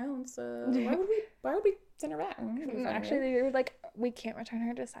here on her own, so why would we send her back? Actually, they were like, we can't return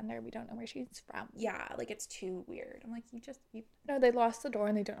her to sender. We don't know where she's from. Yeah, like it's too weird. I'm like, you No, they lost the door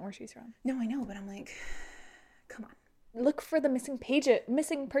and they don't know where she's from. No, I know, but I'm like, come on. Look for the missing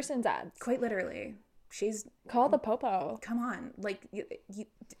persons ads. Quite literally. She's Call the popo. Come on. Like you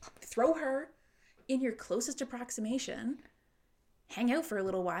throw her in your closest approximation, hang out for a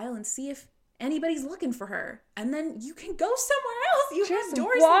little while and see if anybody's looking for her, and then you can go somewhere else. You Just have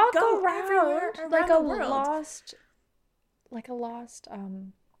doors walk that go around everywhere like around a the world. lost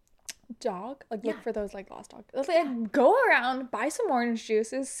dog. Like Yeah. look for those like lost dogs. Like, go around, buy some orange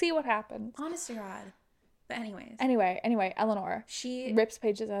juices, see what happens. Honest to God. But anyways, Anyway, Eleanor, she rips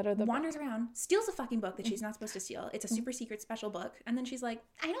pages out of the wanders around, steals a fucking book that she's not supposed to steal. It's a super secret special book, and then she's like,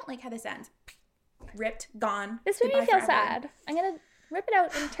 I don't like how this ends. Ripped, gone. This made me goodbye feel forever. sad. I'm gonna rip it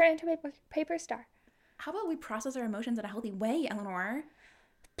out and turn it into a paper star. How about we process our emotions in a healthy way, Eleanor?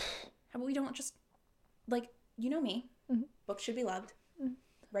 How about we don't just, like, you know me. Mm-hmm. Books should be loved. Mm-hmm.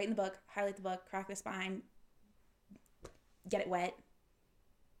 Write in the book, highlight the book, crack the spine, get it wet,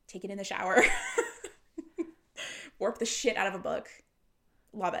 take it in the shower, warp the shit out of a book.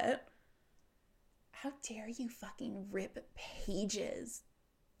 Love it. How dare you fucking rip pages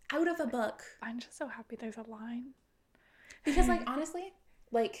out of a book? I'm just so happy there's a line. Because, like, honestly,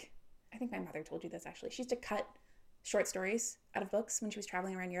 like, I think my mother told you this, actually. She used to cut short stories out of books when she was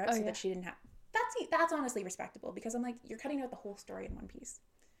traveling around Europe that she didn't have. That's honestly respectable, because I'm like, you're cutting out the whole story in one piece.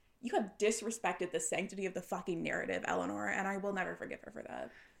 You have disrespected the sanctity of the fucking narrative, Eleanor, and I will never forgive her for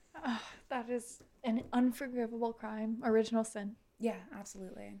that. Oh, that is an unforgivable crime. Original sin. Yeah,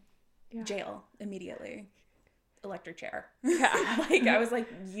 absolutely. Yeah. Jail, immediately. Electric chair. Yeah. Like, I was like,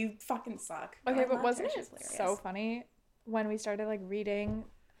 you fucking suck. Okay, I but loved wasn't her. it She's hilarious. so funny when we started like reading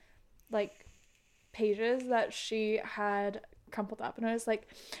like pages that she had crumpled up, and it was like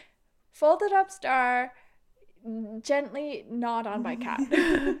folded up star, gently gnawed on by cat.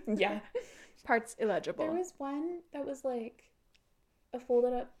 Yeah. Parts illegible. There was one that was like a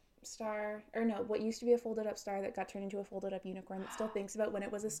folded up star, or no, what used to be a folded up star that got turned into a folded up unicorn that still thinks about when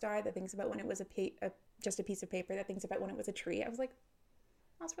it was a star, that thinks about when it was just a piece of paper, that thinks about when it was a tree. I was like,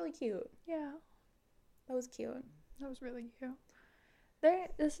 that's really cute. Yeah, That was cute. that was really cute.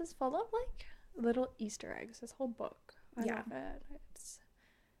 This is full of like little Easter eggs. This whole book. I Yeah. love it. It's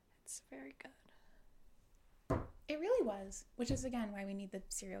very good. It really was, which is again why we need the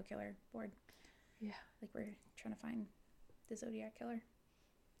serial killer board. Yeah. Like, we're trying to find the Zodiac killer.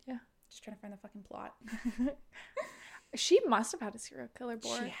 Yeah. Just trying to find the fucking plot. She must have had a serial killer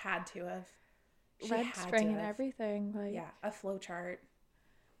board. She had to have. Red string and everything. Like Yeah, a flow chart.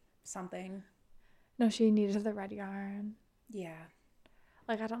 Something. no, she needed the red yarn. Yeah.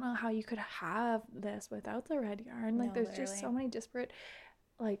 Like, I don't know how you could have this without the red yarn. Like, No, there's just literally. so many disparate,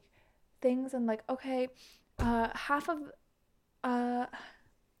 like, things. And, like, okay, half of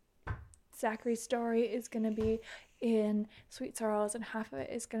Zachary's story is going to be in Sweet Sorrows, and half of it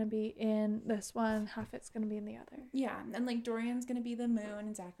is going to be in this one, half of it's going to be in the other. Yeah, and like Dorian's gonna be the moon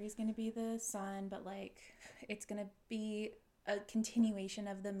and Zachary's gonna be the sun, but like it's gonna be a continuation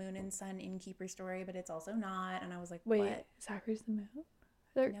of the moon and sun innkeeper story, but it's also not. And I was like, Wait, what? Zachary's the moon?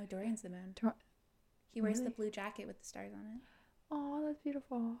 They're... No, Dorian's the moon. Dor- He wears Really? the blue jacket with the stars on it. Oh, that's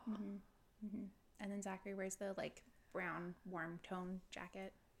beautiful. And then Zachary wears the like brown warm tone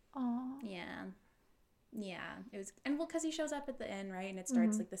jacket. Oh. Yeah, it was, and well, because he shows up at the inn, right, and it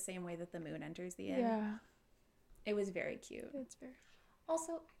starts like the same way that the moon enters the inn. Yeah. It was very cute. It's very...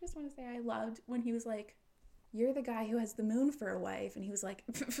 Also, I just want to say I loved when he was like, "You're the guy who has the moon for a wife," and he was like,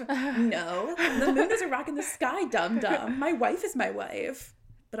 "No, the moon is a rock in the sky, dum dum. My wife is my wife."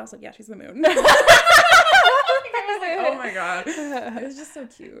 But also, yeah, she's the moon. I was like, oh my god, it was just so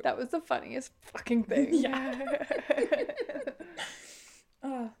cute. That was the funniest fucking thing. Yeah.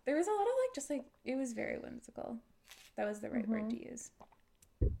 There was a lot of like, just like, it was very whimsical. That was the right word to use.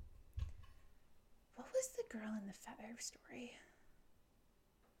 What was the girl in the feather story?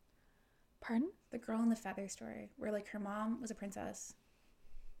 Pardon? The girl in the feather story, where like her mom was a princess,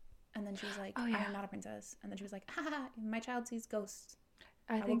 and then she was like, Oh, yeah. "I'm not a princess," and then she was like, "Ha, my child sees ghosts.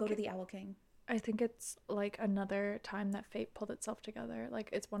 I will think go to the Owl King." I think it's like another time that fate pulled itself together. Like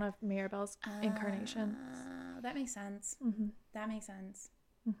it's one of Mirabelle's incarnations. That makes sense. Mm-hmm. That makes sense.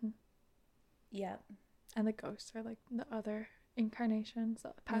 Mm-hmm. Yep. And the ghosts are like the other incarnations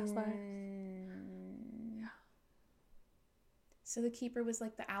of past lives. Yeah. So the keeper was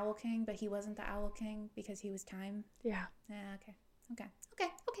like the Owl King, but he wasn't the Owl King because he was time. Yeah. Yeah. Okay.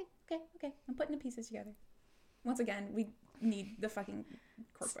 I'm putting the pieces together. Once again, we need the fucking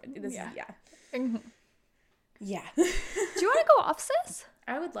corkboard. This is Mm-hmm. Yeah. Do you want to go off, sis?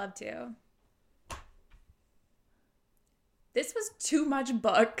 I would love to. This was too much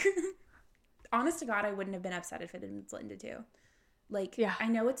book. Honest to God, I wouldn't have been upset if it had been split into two. Like, Yeah. I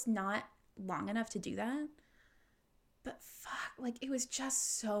know it's not long enough to do that, but fuck, like, it was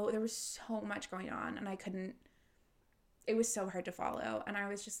just so, there was so much going on, and I couldn't, it was so hard to follow, and I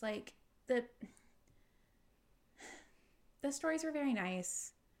was just like, the stories were very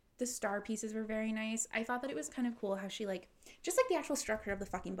nice. The star pieces were very nice. I thought that it was kind of cool how she, like, just like the actual structure of the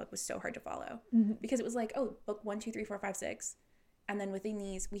fucking book was so hard to follow. Mm-hmm. Because it was like, oh, book 1, 2, 3, 4, 5, 6. And then within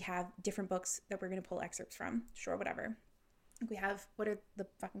these, we have different books that we're going to pull excerpts from. Sure, whatever. We have, what are the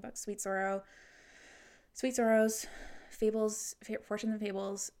fucking books? Sweet Sorrows, Fables, Fortunes and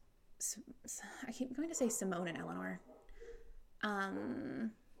Fables. I keep going to say Simone and Eleanor.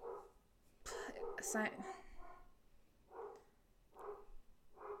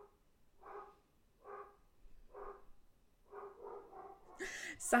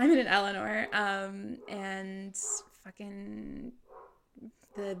 Simon and Eleanor, and fucking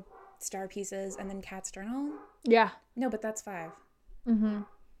the star pieces, and then Cat's Journal. Yeah. No, but that's 5. Mm-hmm.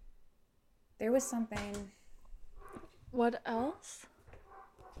 There was something. What else?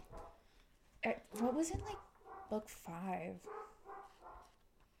 What was in like book 5?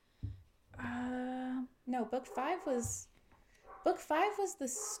 No, book 5 was the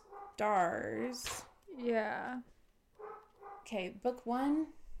stars. Yeah. Okay, book 1.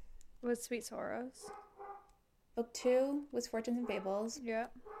 Was Sweet Sorrows. Book 2 was Fortunes and Fables. Yeah.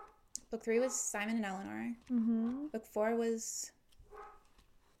 Book 3 was Simon and Eleanor. Mm-hmm. Book 4 was...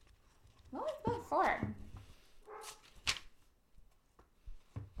 What was book 4?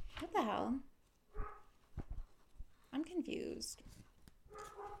 What the hell? I'm confused.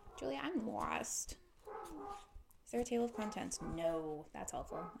 Julia, I'm lost. Is there a table of contents? No. That's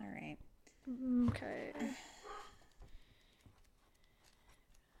helpful. All right. Okay.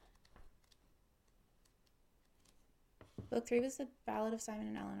 Book 3 was the Ballad of Simon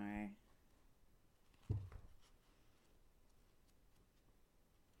and Eleanor.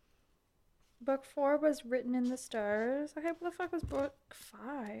 Book 4 was Written in the Stars. Okay, what the fuck was book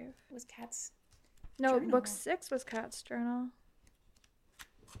 5? It was Cat's No, Journal. book 6 was Cat's Journal.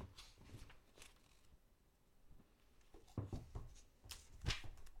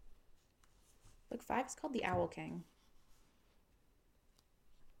 Book 5 is called The Owl King.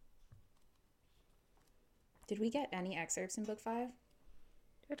 Did we get any excerpts in book 5?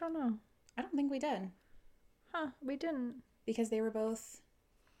 I don't know. I don't think we did. Huh, we didn't. Because they were both...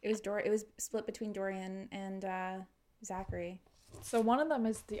 It was split between Dorian and Zachary. So one of them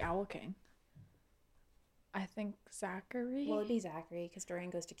is the Owl King. I think Zachary. Well, it'd be Zachary, because Dorian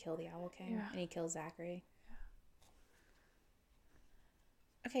goes to kill the Owl King, Yeah. and he kills Zachary. Yeah.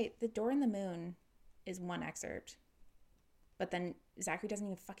 Okay, the Door in the Moon is one excerpt. But then Zachary doesn't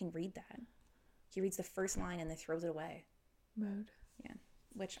even fucking read that. He reads the first line and then throws it away. Mood. Yeah.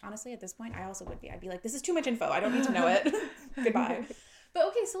 which honestly at this point I also would be. I'd be like, this is too much info. I don't need to know it. Goodbye. But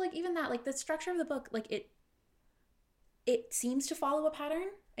okay, so like even that, like the structure of the book, like it seems to follow a pattern,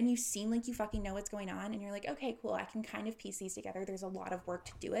 and you seem like you fucking know what's going on, and you're like, okay, cool, I can kind of piece these together. There's a lot of work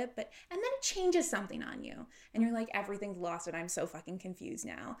to do it, and then it changes something on you, and you're like, everything's lost, and I'm so fucking confused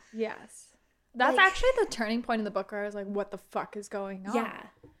now. Yes. That's like, actually the turning point in the book where I was like, what the fuck is going on? Yeah,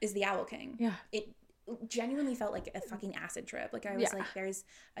 is the Owl King. Yeah. It genuinely felt like a fucking acid trip. Like I was like, there's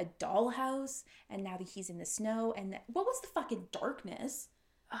a dollhouse, and now that he's in the snow, and what was the fucking darkness?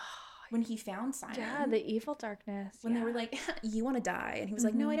 When he found Simon. Yeah, the evil darkness. When they were like, you want to die? And he was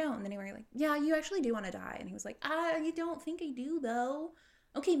like, no, I don't. And then they were like, yeah, you actually do want to die. And he was like, you don't think I do, though.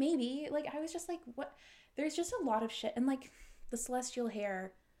 Okay, maybe. Like, I was just like, what? There's just a lot of shit. And, like, the celestial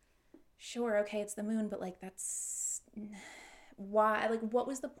hair, sure, okay, it's the moon, but, like, that's... Why? Like, what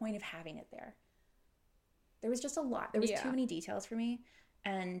was the point of having it there? There was just a lot. There was too many details for me.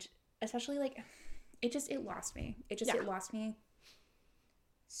 And especially, like, it lost me. It lost me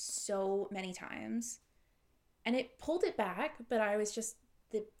so many times, and it pulled it back, but I was just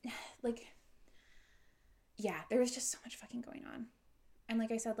there was just so much fucking going on. And like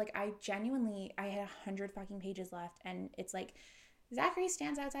I said, like I had 100 fucking pages left, and it's like Zachary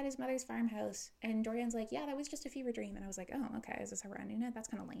stands outside his mother's farmhouse, and Dorian's like, yeah, that was just a fever dream. And I was like, oh, okay, is this how we're ending it? That's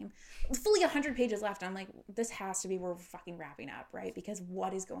kind of lame. Fully 100 pages left. I'm like, this has to be where we're fucking wrapping up, right? Because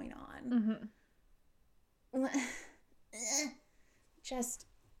what is going on? Just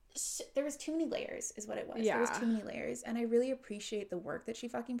there was too many layers is what it was. There was too many layers, and I really appreciate the work that she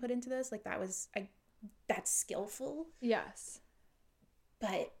fucking put into this. Like that's skillful. Yes.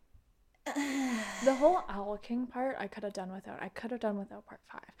 But the whole Owl King part I could have done without. I could have done without part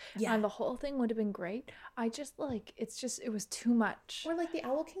 5. Yeah. And the whole thing would have been great. I just like it was too much. Or like the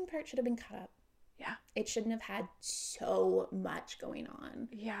Owl King part should have been cut up. Yeah. It shouldn't have had so much going on.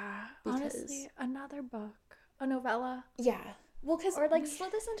 Yeah. Honestly, another book. A novella. Yeah. Well, or like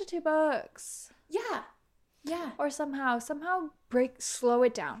split this into 2 books. Yeah. Or somehow slow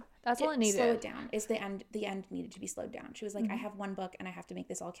it down. That's all it needed. Slow it down. The end needed to be slowed down. She was like, I have one book and I have to make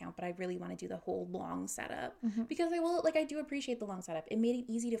this all count, but I really want to do the whole long setup because I do appreciate the long setup. It made it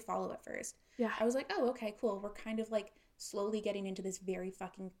easy to follow at first. Yeah. I was like, oh, okay, cool. We're kind of like slowly getting into this very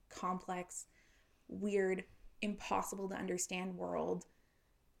fucking complex, weird, impossible to understand world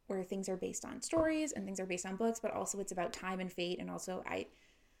where things are based on stories and things are based on books, but also it's about time and fate, and also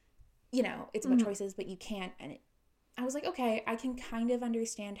it's about choices, but you can't. And I was like, okay, I can kind of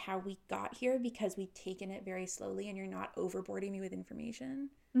understand how we got here because we've taken it very slowly, and you're not overboarding me with information.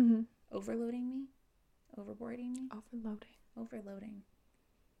 Overloading me, overboarding me, overloading,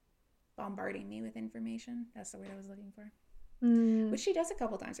 bombarding me with information. That's the word I was looking for. Which she does a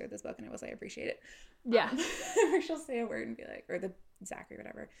couple times throughout this book, and I appreciate it. Yeah. Or she'll say a word and be like, or the Zachary,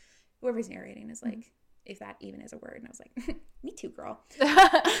 whatever, whoever's narrating is like, if that even is a word. And I was like, me too, girl.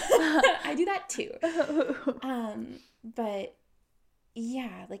 I do that too. But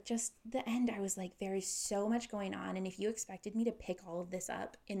yeah, like just the end, I was like, there is so much going on. And if you expected me to pick all of this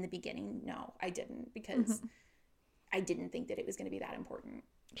up in the beginning, no, I didn't, because I didn't think that it was going to be that important.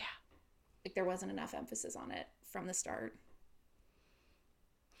 Yeah. Like there wasn't enough emphasis on it from the start.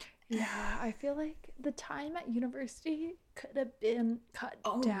 Yeah, I feel like the time at university could have been cut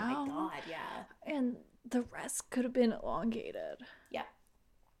down. Oh my God, yeah. And the rest could have been elongated. Yeah.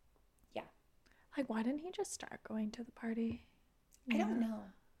 Yeah. Like, why didn't he just start going to the party? I don't know.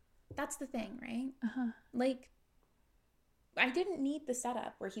 That's the thing, right? Like, I didn't need the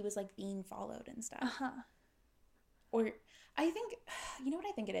setup where he was, like, being followed and stuff. Or, I think, you know what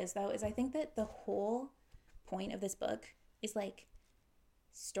I think it is, though, is I think that the whole point of this book is, like,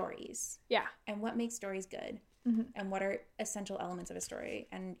 stories. Yeah. And what makes stories good. And what are essential elements of a story.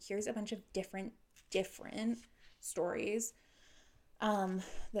 And here's a bunch of different stories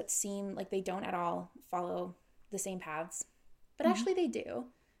that seem like they don't at all follow the same paths. But actually they do.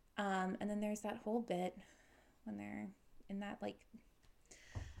 And then there's that whole bit when they're in that, like...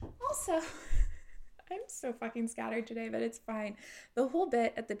 Also, I'm so fucking scattered today, but it's fine. The whole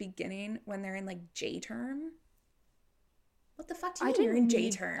bit at the beginning when they're in, like, J-term... What the fuck do you mean you're in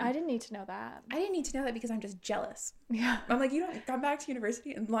J-term? I didn't need to know that. I didn't need to know that because I'm just jealous. Yeah. I'm like, you don't come back to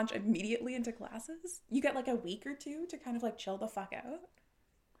university and launch immediately into classes? You get like a week or two to kind of like chill the fuck out?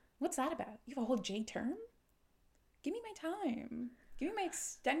 What's that about? You have a whole J-term? Give me my time. Give me my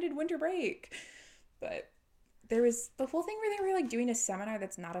extended winter break. But there was the whole thing where they were like doing a seminar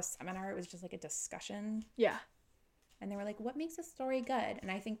that's not a seminar. It was just like a discussion. Yeah. And they were like, what makes a story good? And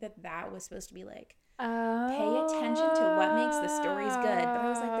I think that was supposed to be like, pay attention to what makes the stories good. But I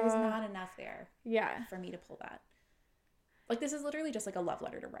was like, there's not enough there for me to pull that. Like, this is literally just like a love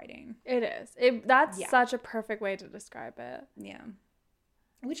letter to writing. It is. That's Yeah. such a perfect way to describe it. Yeah.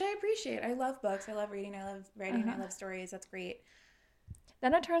 Which I appreciate. I love books. I love reading. I love writing. I love stories. That's great.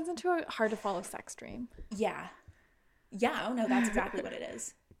 Then it turns into a hard to follow sex dream. Yeah. Yeah. Oh, no, that's exactly what it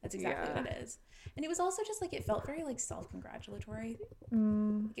is. That's exactly Yeah. what it is. And it was also just like, it felt very like self-congratulatory.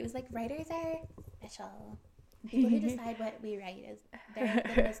 Mm. It was like, writers are special. People who decide what we write is they're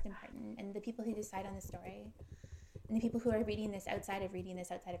the most important. And the people who decide on the story. And the people who are reading this outside of reading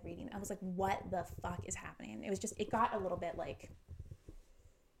this outside of reading. I was like, what the fuck is happening? It was just, it got a little bit like,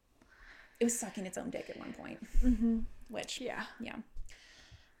 it was sucking its own dick at one point. Mm-hmm. Which, Yeah. yeah.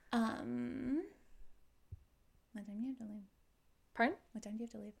 What time do you have to leave? Pardon? What time do you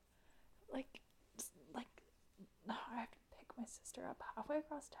have to leave? Like, no, I have to pick my sister up halfway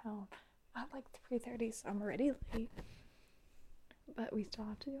across town at like 3:30, so I'm already late. But we still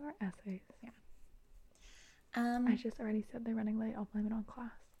have to do our essays. Yeah. I just already said they're running late. I'll blame it on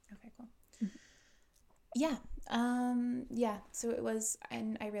class. Okay, cool. Yeah. Yeah. So it was,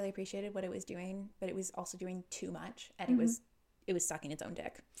 and I really appreciated what it was doing, but it was also doing too much, and it was sucking its own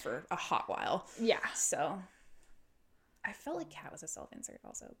dick for a hot while. Yeah. So I felt like Kat was a self-insert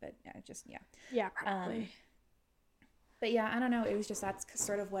also, but yeah, just, yeah. Yeah, probably. But yeah, I don't know. It was just, that's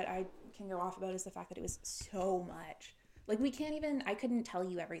sort of what I can go off about, is the fact that it was so much. Like, I couldn't tell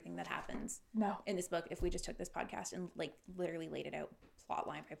you everything that happens No. in this book if we just took this podcast and like literally laid it out plot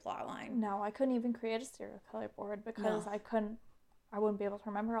line by plot line. No, I couldn't even create a serial killer board because No. I wouldn't be able to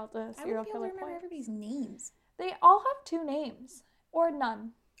remember all the I serial wouldn't be able killer to remember points. everybody's names. They all have 2 names. Or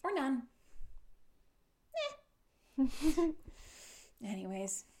none. Or none.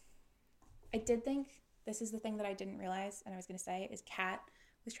 Anyways, I did think, this is the thing that I didn't realize, and I was going to say, is Kat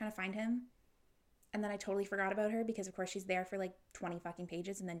was trying to find him, and then I totally forgot about her because, of course, she's there for like 20 fucking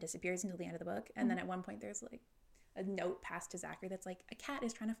pages and then disappears until the end of the book. And then at one point, there's like a note passed to Zachary that's like, a cat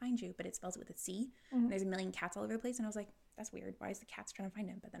is trying to find you, but it spells it with a C. And there's a million cats all over the place. And I was like, that's weird. Why is the cat's trying to find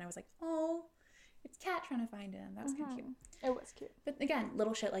him? But then I was like, oh, it's Kat trying to find him. That was kind of cute. It was cute. But again,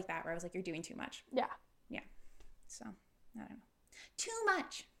 little shit like that where I was like, you're doing too much. Yeah. Yeah. So, I don't know. Too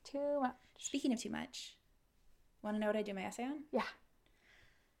much. Too much. Speaking of too much, want to know what I do my essay on? Yeah.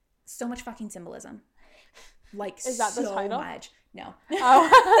 So much fucking symbolism. Like, Is that the so title? much. No. Oh.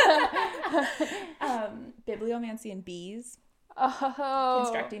 Bibliomancy and bees. Oh.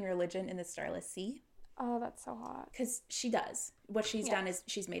 Constructing religion in the Starless Sea. Oh, that's so hot. Because she does. What she's done is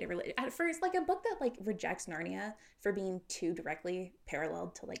she's made a religion. At first, like a book that like rejects Narnia for being too directly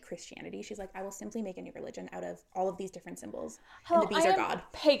paralleled to like Christianity. She's like, I will simply make a new religion out of all of these different symbols. And the bees are God.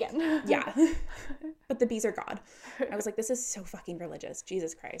 Pagan. Yeah. But the bees are God. I was like, this is so fucking religious.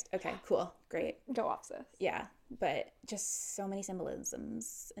 Jesus Christ. Okay, cool. Great. Go off, sis. Yeah. But just so many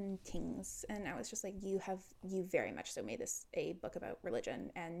symbolisms and things. And I was just like, you very much so made this a book about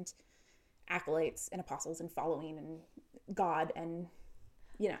religion and acolytes and apostles and following and God, and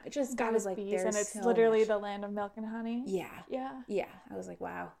you know, it just, God I was is like, bees, there's and it's so literally much. the land of milk and honey. Yeah. Yeah. I was like,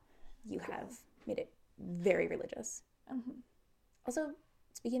 wow, you have made it very religious. Also,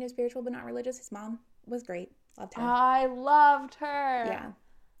 speaking of spiritual but not religious, his mom was great. Loved her. I loved her. Yeah.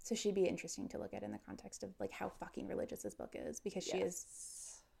 So she'd be interesting to look at in the context of like how fucking religious this book is, because she is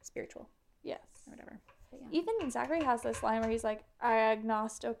spiritual Yes. or whatever. But yeah. Even Zachary has this line where he's like,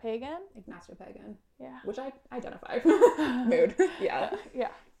 agnosto-pagan. Agnostopagan. Yeah. Which I identify. Mood. Yeah.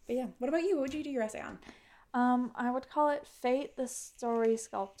 Yeah. But yeah. What about you? What would you do your essay on? I would call it Fate the Story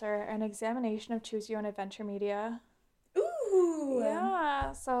Sculptor, an examination of choose your own adventure media. Ooh.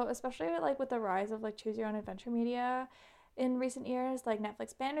 Yeah. So especially like with the rise of like choose your own adventure media in recent years, like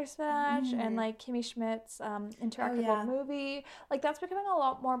Netflix Bandersnatch and like Kimmy Schmidt's interactive world movie, like that's becoming a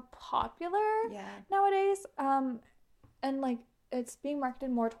lot more popular nowadays. And like it's being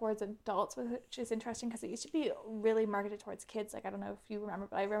marketed more towards adults, which is interesting because it used to be really marketed towards kids. Like, I don't know if you remember,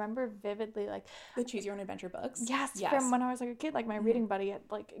 but I remember vividly, like, the Choose Your Own Adventure books. Yes, from when I was like a kid. Like my reading buddy at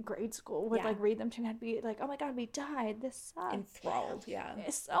like grade school would like read them to me and I'd be like, oh my god, we died, this sucks. Enthralled.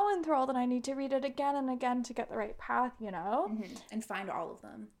 It's so enthralled, and I need to read it again and again to get the right path, you know. And find all of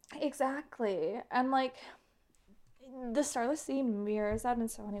them. Exactly. And like the Starless Sea mirrors that in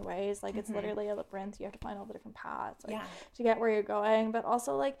so many ways. Like it's literally a labyrinth. You have to find all the different paths to get where you're going, but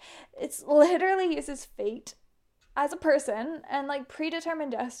also like it's literally uses fate as a person and like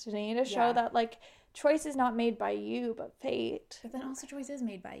predetermined destiny to show that like choice is not made by you but fate. But then also choice is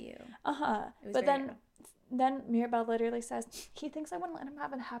made by you. But then Mirabelle literally says he thinks I wouldn't let him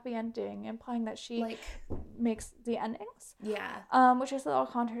have a happy ending, implying that she like makes the endings. Which is a little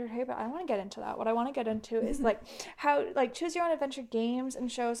contradictory, but I don't want to get into that. What I want to get into is like how like choose your own adventure games and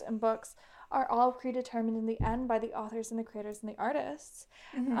shows and books are all predetermined in the end by the authors and the creators and the artists.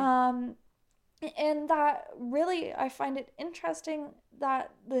 And that really, I find it interesting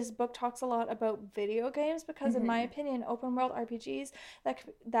that this book talks a lot about video games because, in my opinion, open world RPGs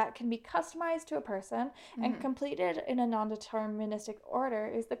that can be customized to a person and completed in a non-deterministic order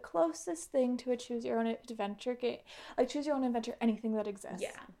is the closest thing to a choose your own adventure game, like choose your own adventure, anything that exists.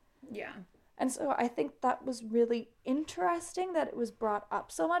 Yeah. And so I think that was really interesting that it was brought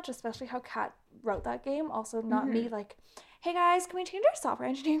up so much, especially how Kat wrote that game. Also, not me, like, hey guys, can we change our software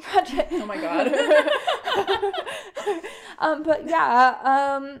engineering project? Oh my god. But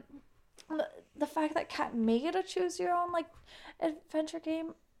yeah, the fact that Kat made a choose your own like adventure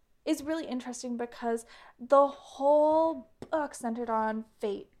game is really interesting because the whole book centered on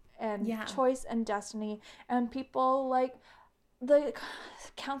fate and choice and destiny, and people like the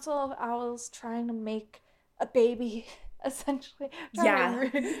Council of Owls trying to make a baby. Essentially,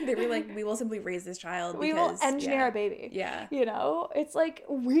 they were like, we will simply raise this child. We will engineer a baby. Yeah, you know, it's like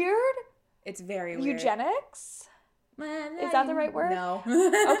weird. It's very weird. Eugenics. Is that the right word? No.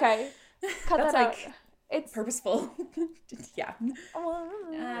 Okay, cut that out. It's purposeful. Yeah.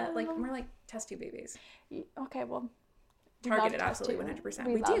 Like more like test tube babies. Okay, well, targeted absolutely 100%.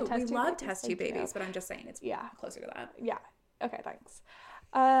 We love test tube babies, but I'm just saying it's closer to that. Yeah. Okay, thanks.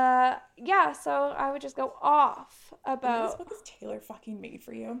 So I would just go off about... This book is tailor fucking made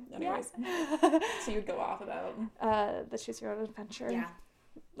for you. Anyways. So you'd go off about... the Choose Your Own Adventure. Yeah.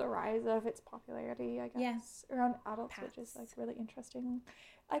 The rise of its popularity, I guess. Yes. Around adults, which is, like, really interesting.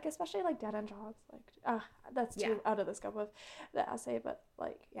 Like, especially, like, Dead End Jobs. Like, that's too out of the scope of the essay, but,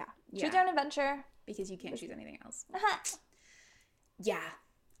 like, Choose Your Own Adventure. Because you can't choose anything else. Yeah.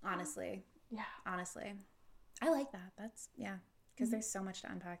 Honestly. Yeah. Honestly. I like that. That's, because there's so much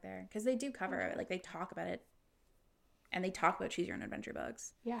to unpack there. Because they do cover it. Like, they talk about it. And they talk about Choose Your Own Adventure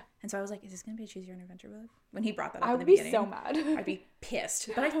books. Yeah. And so I was like, is this going to be a Choose Your Own Adventure book? When he brought that up in the beginning. I would be so mad. I'd be pissed.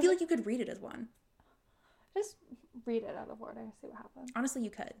 But I feel like you could read it as one. Just read it out of order. See what happens. Honestly, you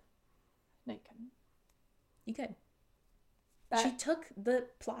could. No, you couldn't. You could. She took the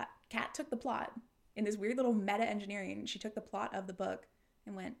plot. Kat took the plot in this weird little meta engineering. She took the plot of the book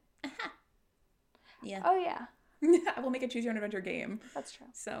and went, aha. Yeah. Oh, yeah. I will make a Choose Your Own Adventure game. That's true.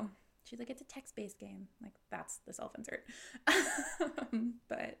 So she's like, it's a text-based game. Like, that's the self-insert.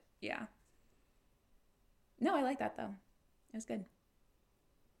 But, yeah. No, I like that, though. It was good.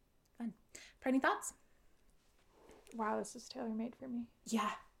 Fun. Any thoughts? Wow, this is tailor-made for me.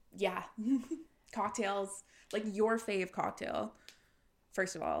 Yeah. Cocktails. Like, your fave cocktail.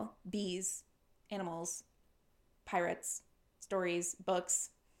 First of all, bees, animals, pirates, stories, books.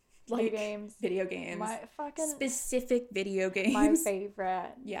 Like video games. My fucking specific video games. My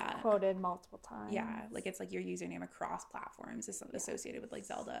favorite. Yeah. Quoted multiple times. Yeah. Like, it's like your username across platforms is associated with, like,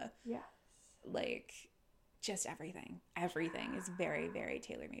 Zelda. Yeah. Like, just everything. Everything is very, very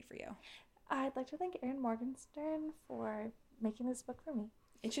tailor-made for you. I'd like to thank Erin Morgenstern for making this book for me.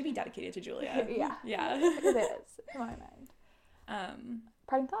 It should be dedicated to Julia. Yeah. It is, in my mind.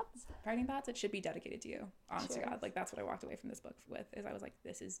 Parting thoughts? Parting thoughts? It should be dedicated to you. Honest to God. Like, that's what I walked away from this book with, is I was like,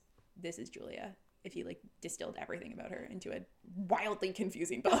 this is Julia. If you, like, distilled everything about her into a wildly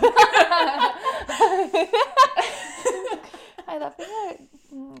confusing book. I love being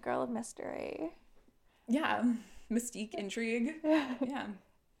a girl of mystery. Yeah. Mystique, intrigue. Yeah.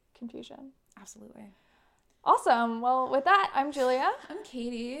 Confusion. Absolutely. Awesome. Well, with that, I'm Julia. I'm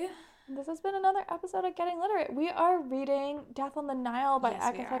Katie. This has been another episode of Getting Literate. We are reading Death on the Nile by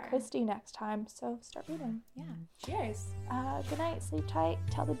Agatha Christie next time, so start reading. Yeah. Cheers. Good night. Sleep tight.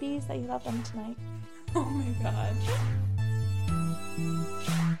 Tell the bees that you love them tonight. Oh my God.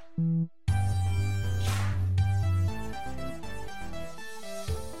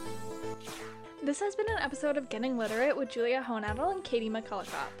 This has been an episode of Getting Literate with Julia Hohenadel and Katie McCulloch.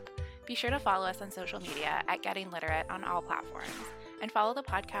 Be sure to follow us on social media at Getting Literate on all platforms. And follow the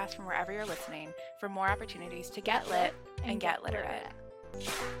podcast from wherever you're listening for more opportunities to get lit and get literate.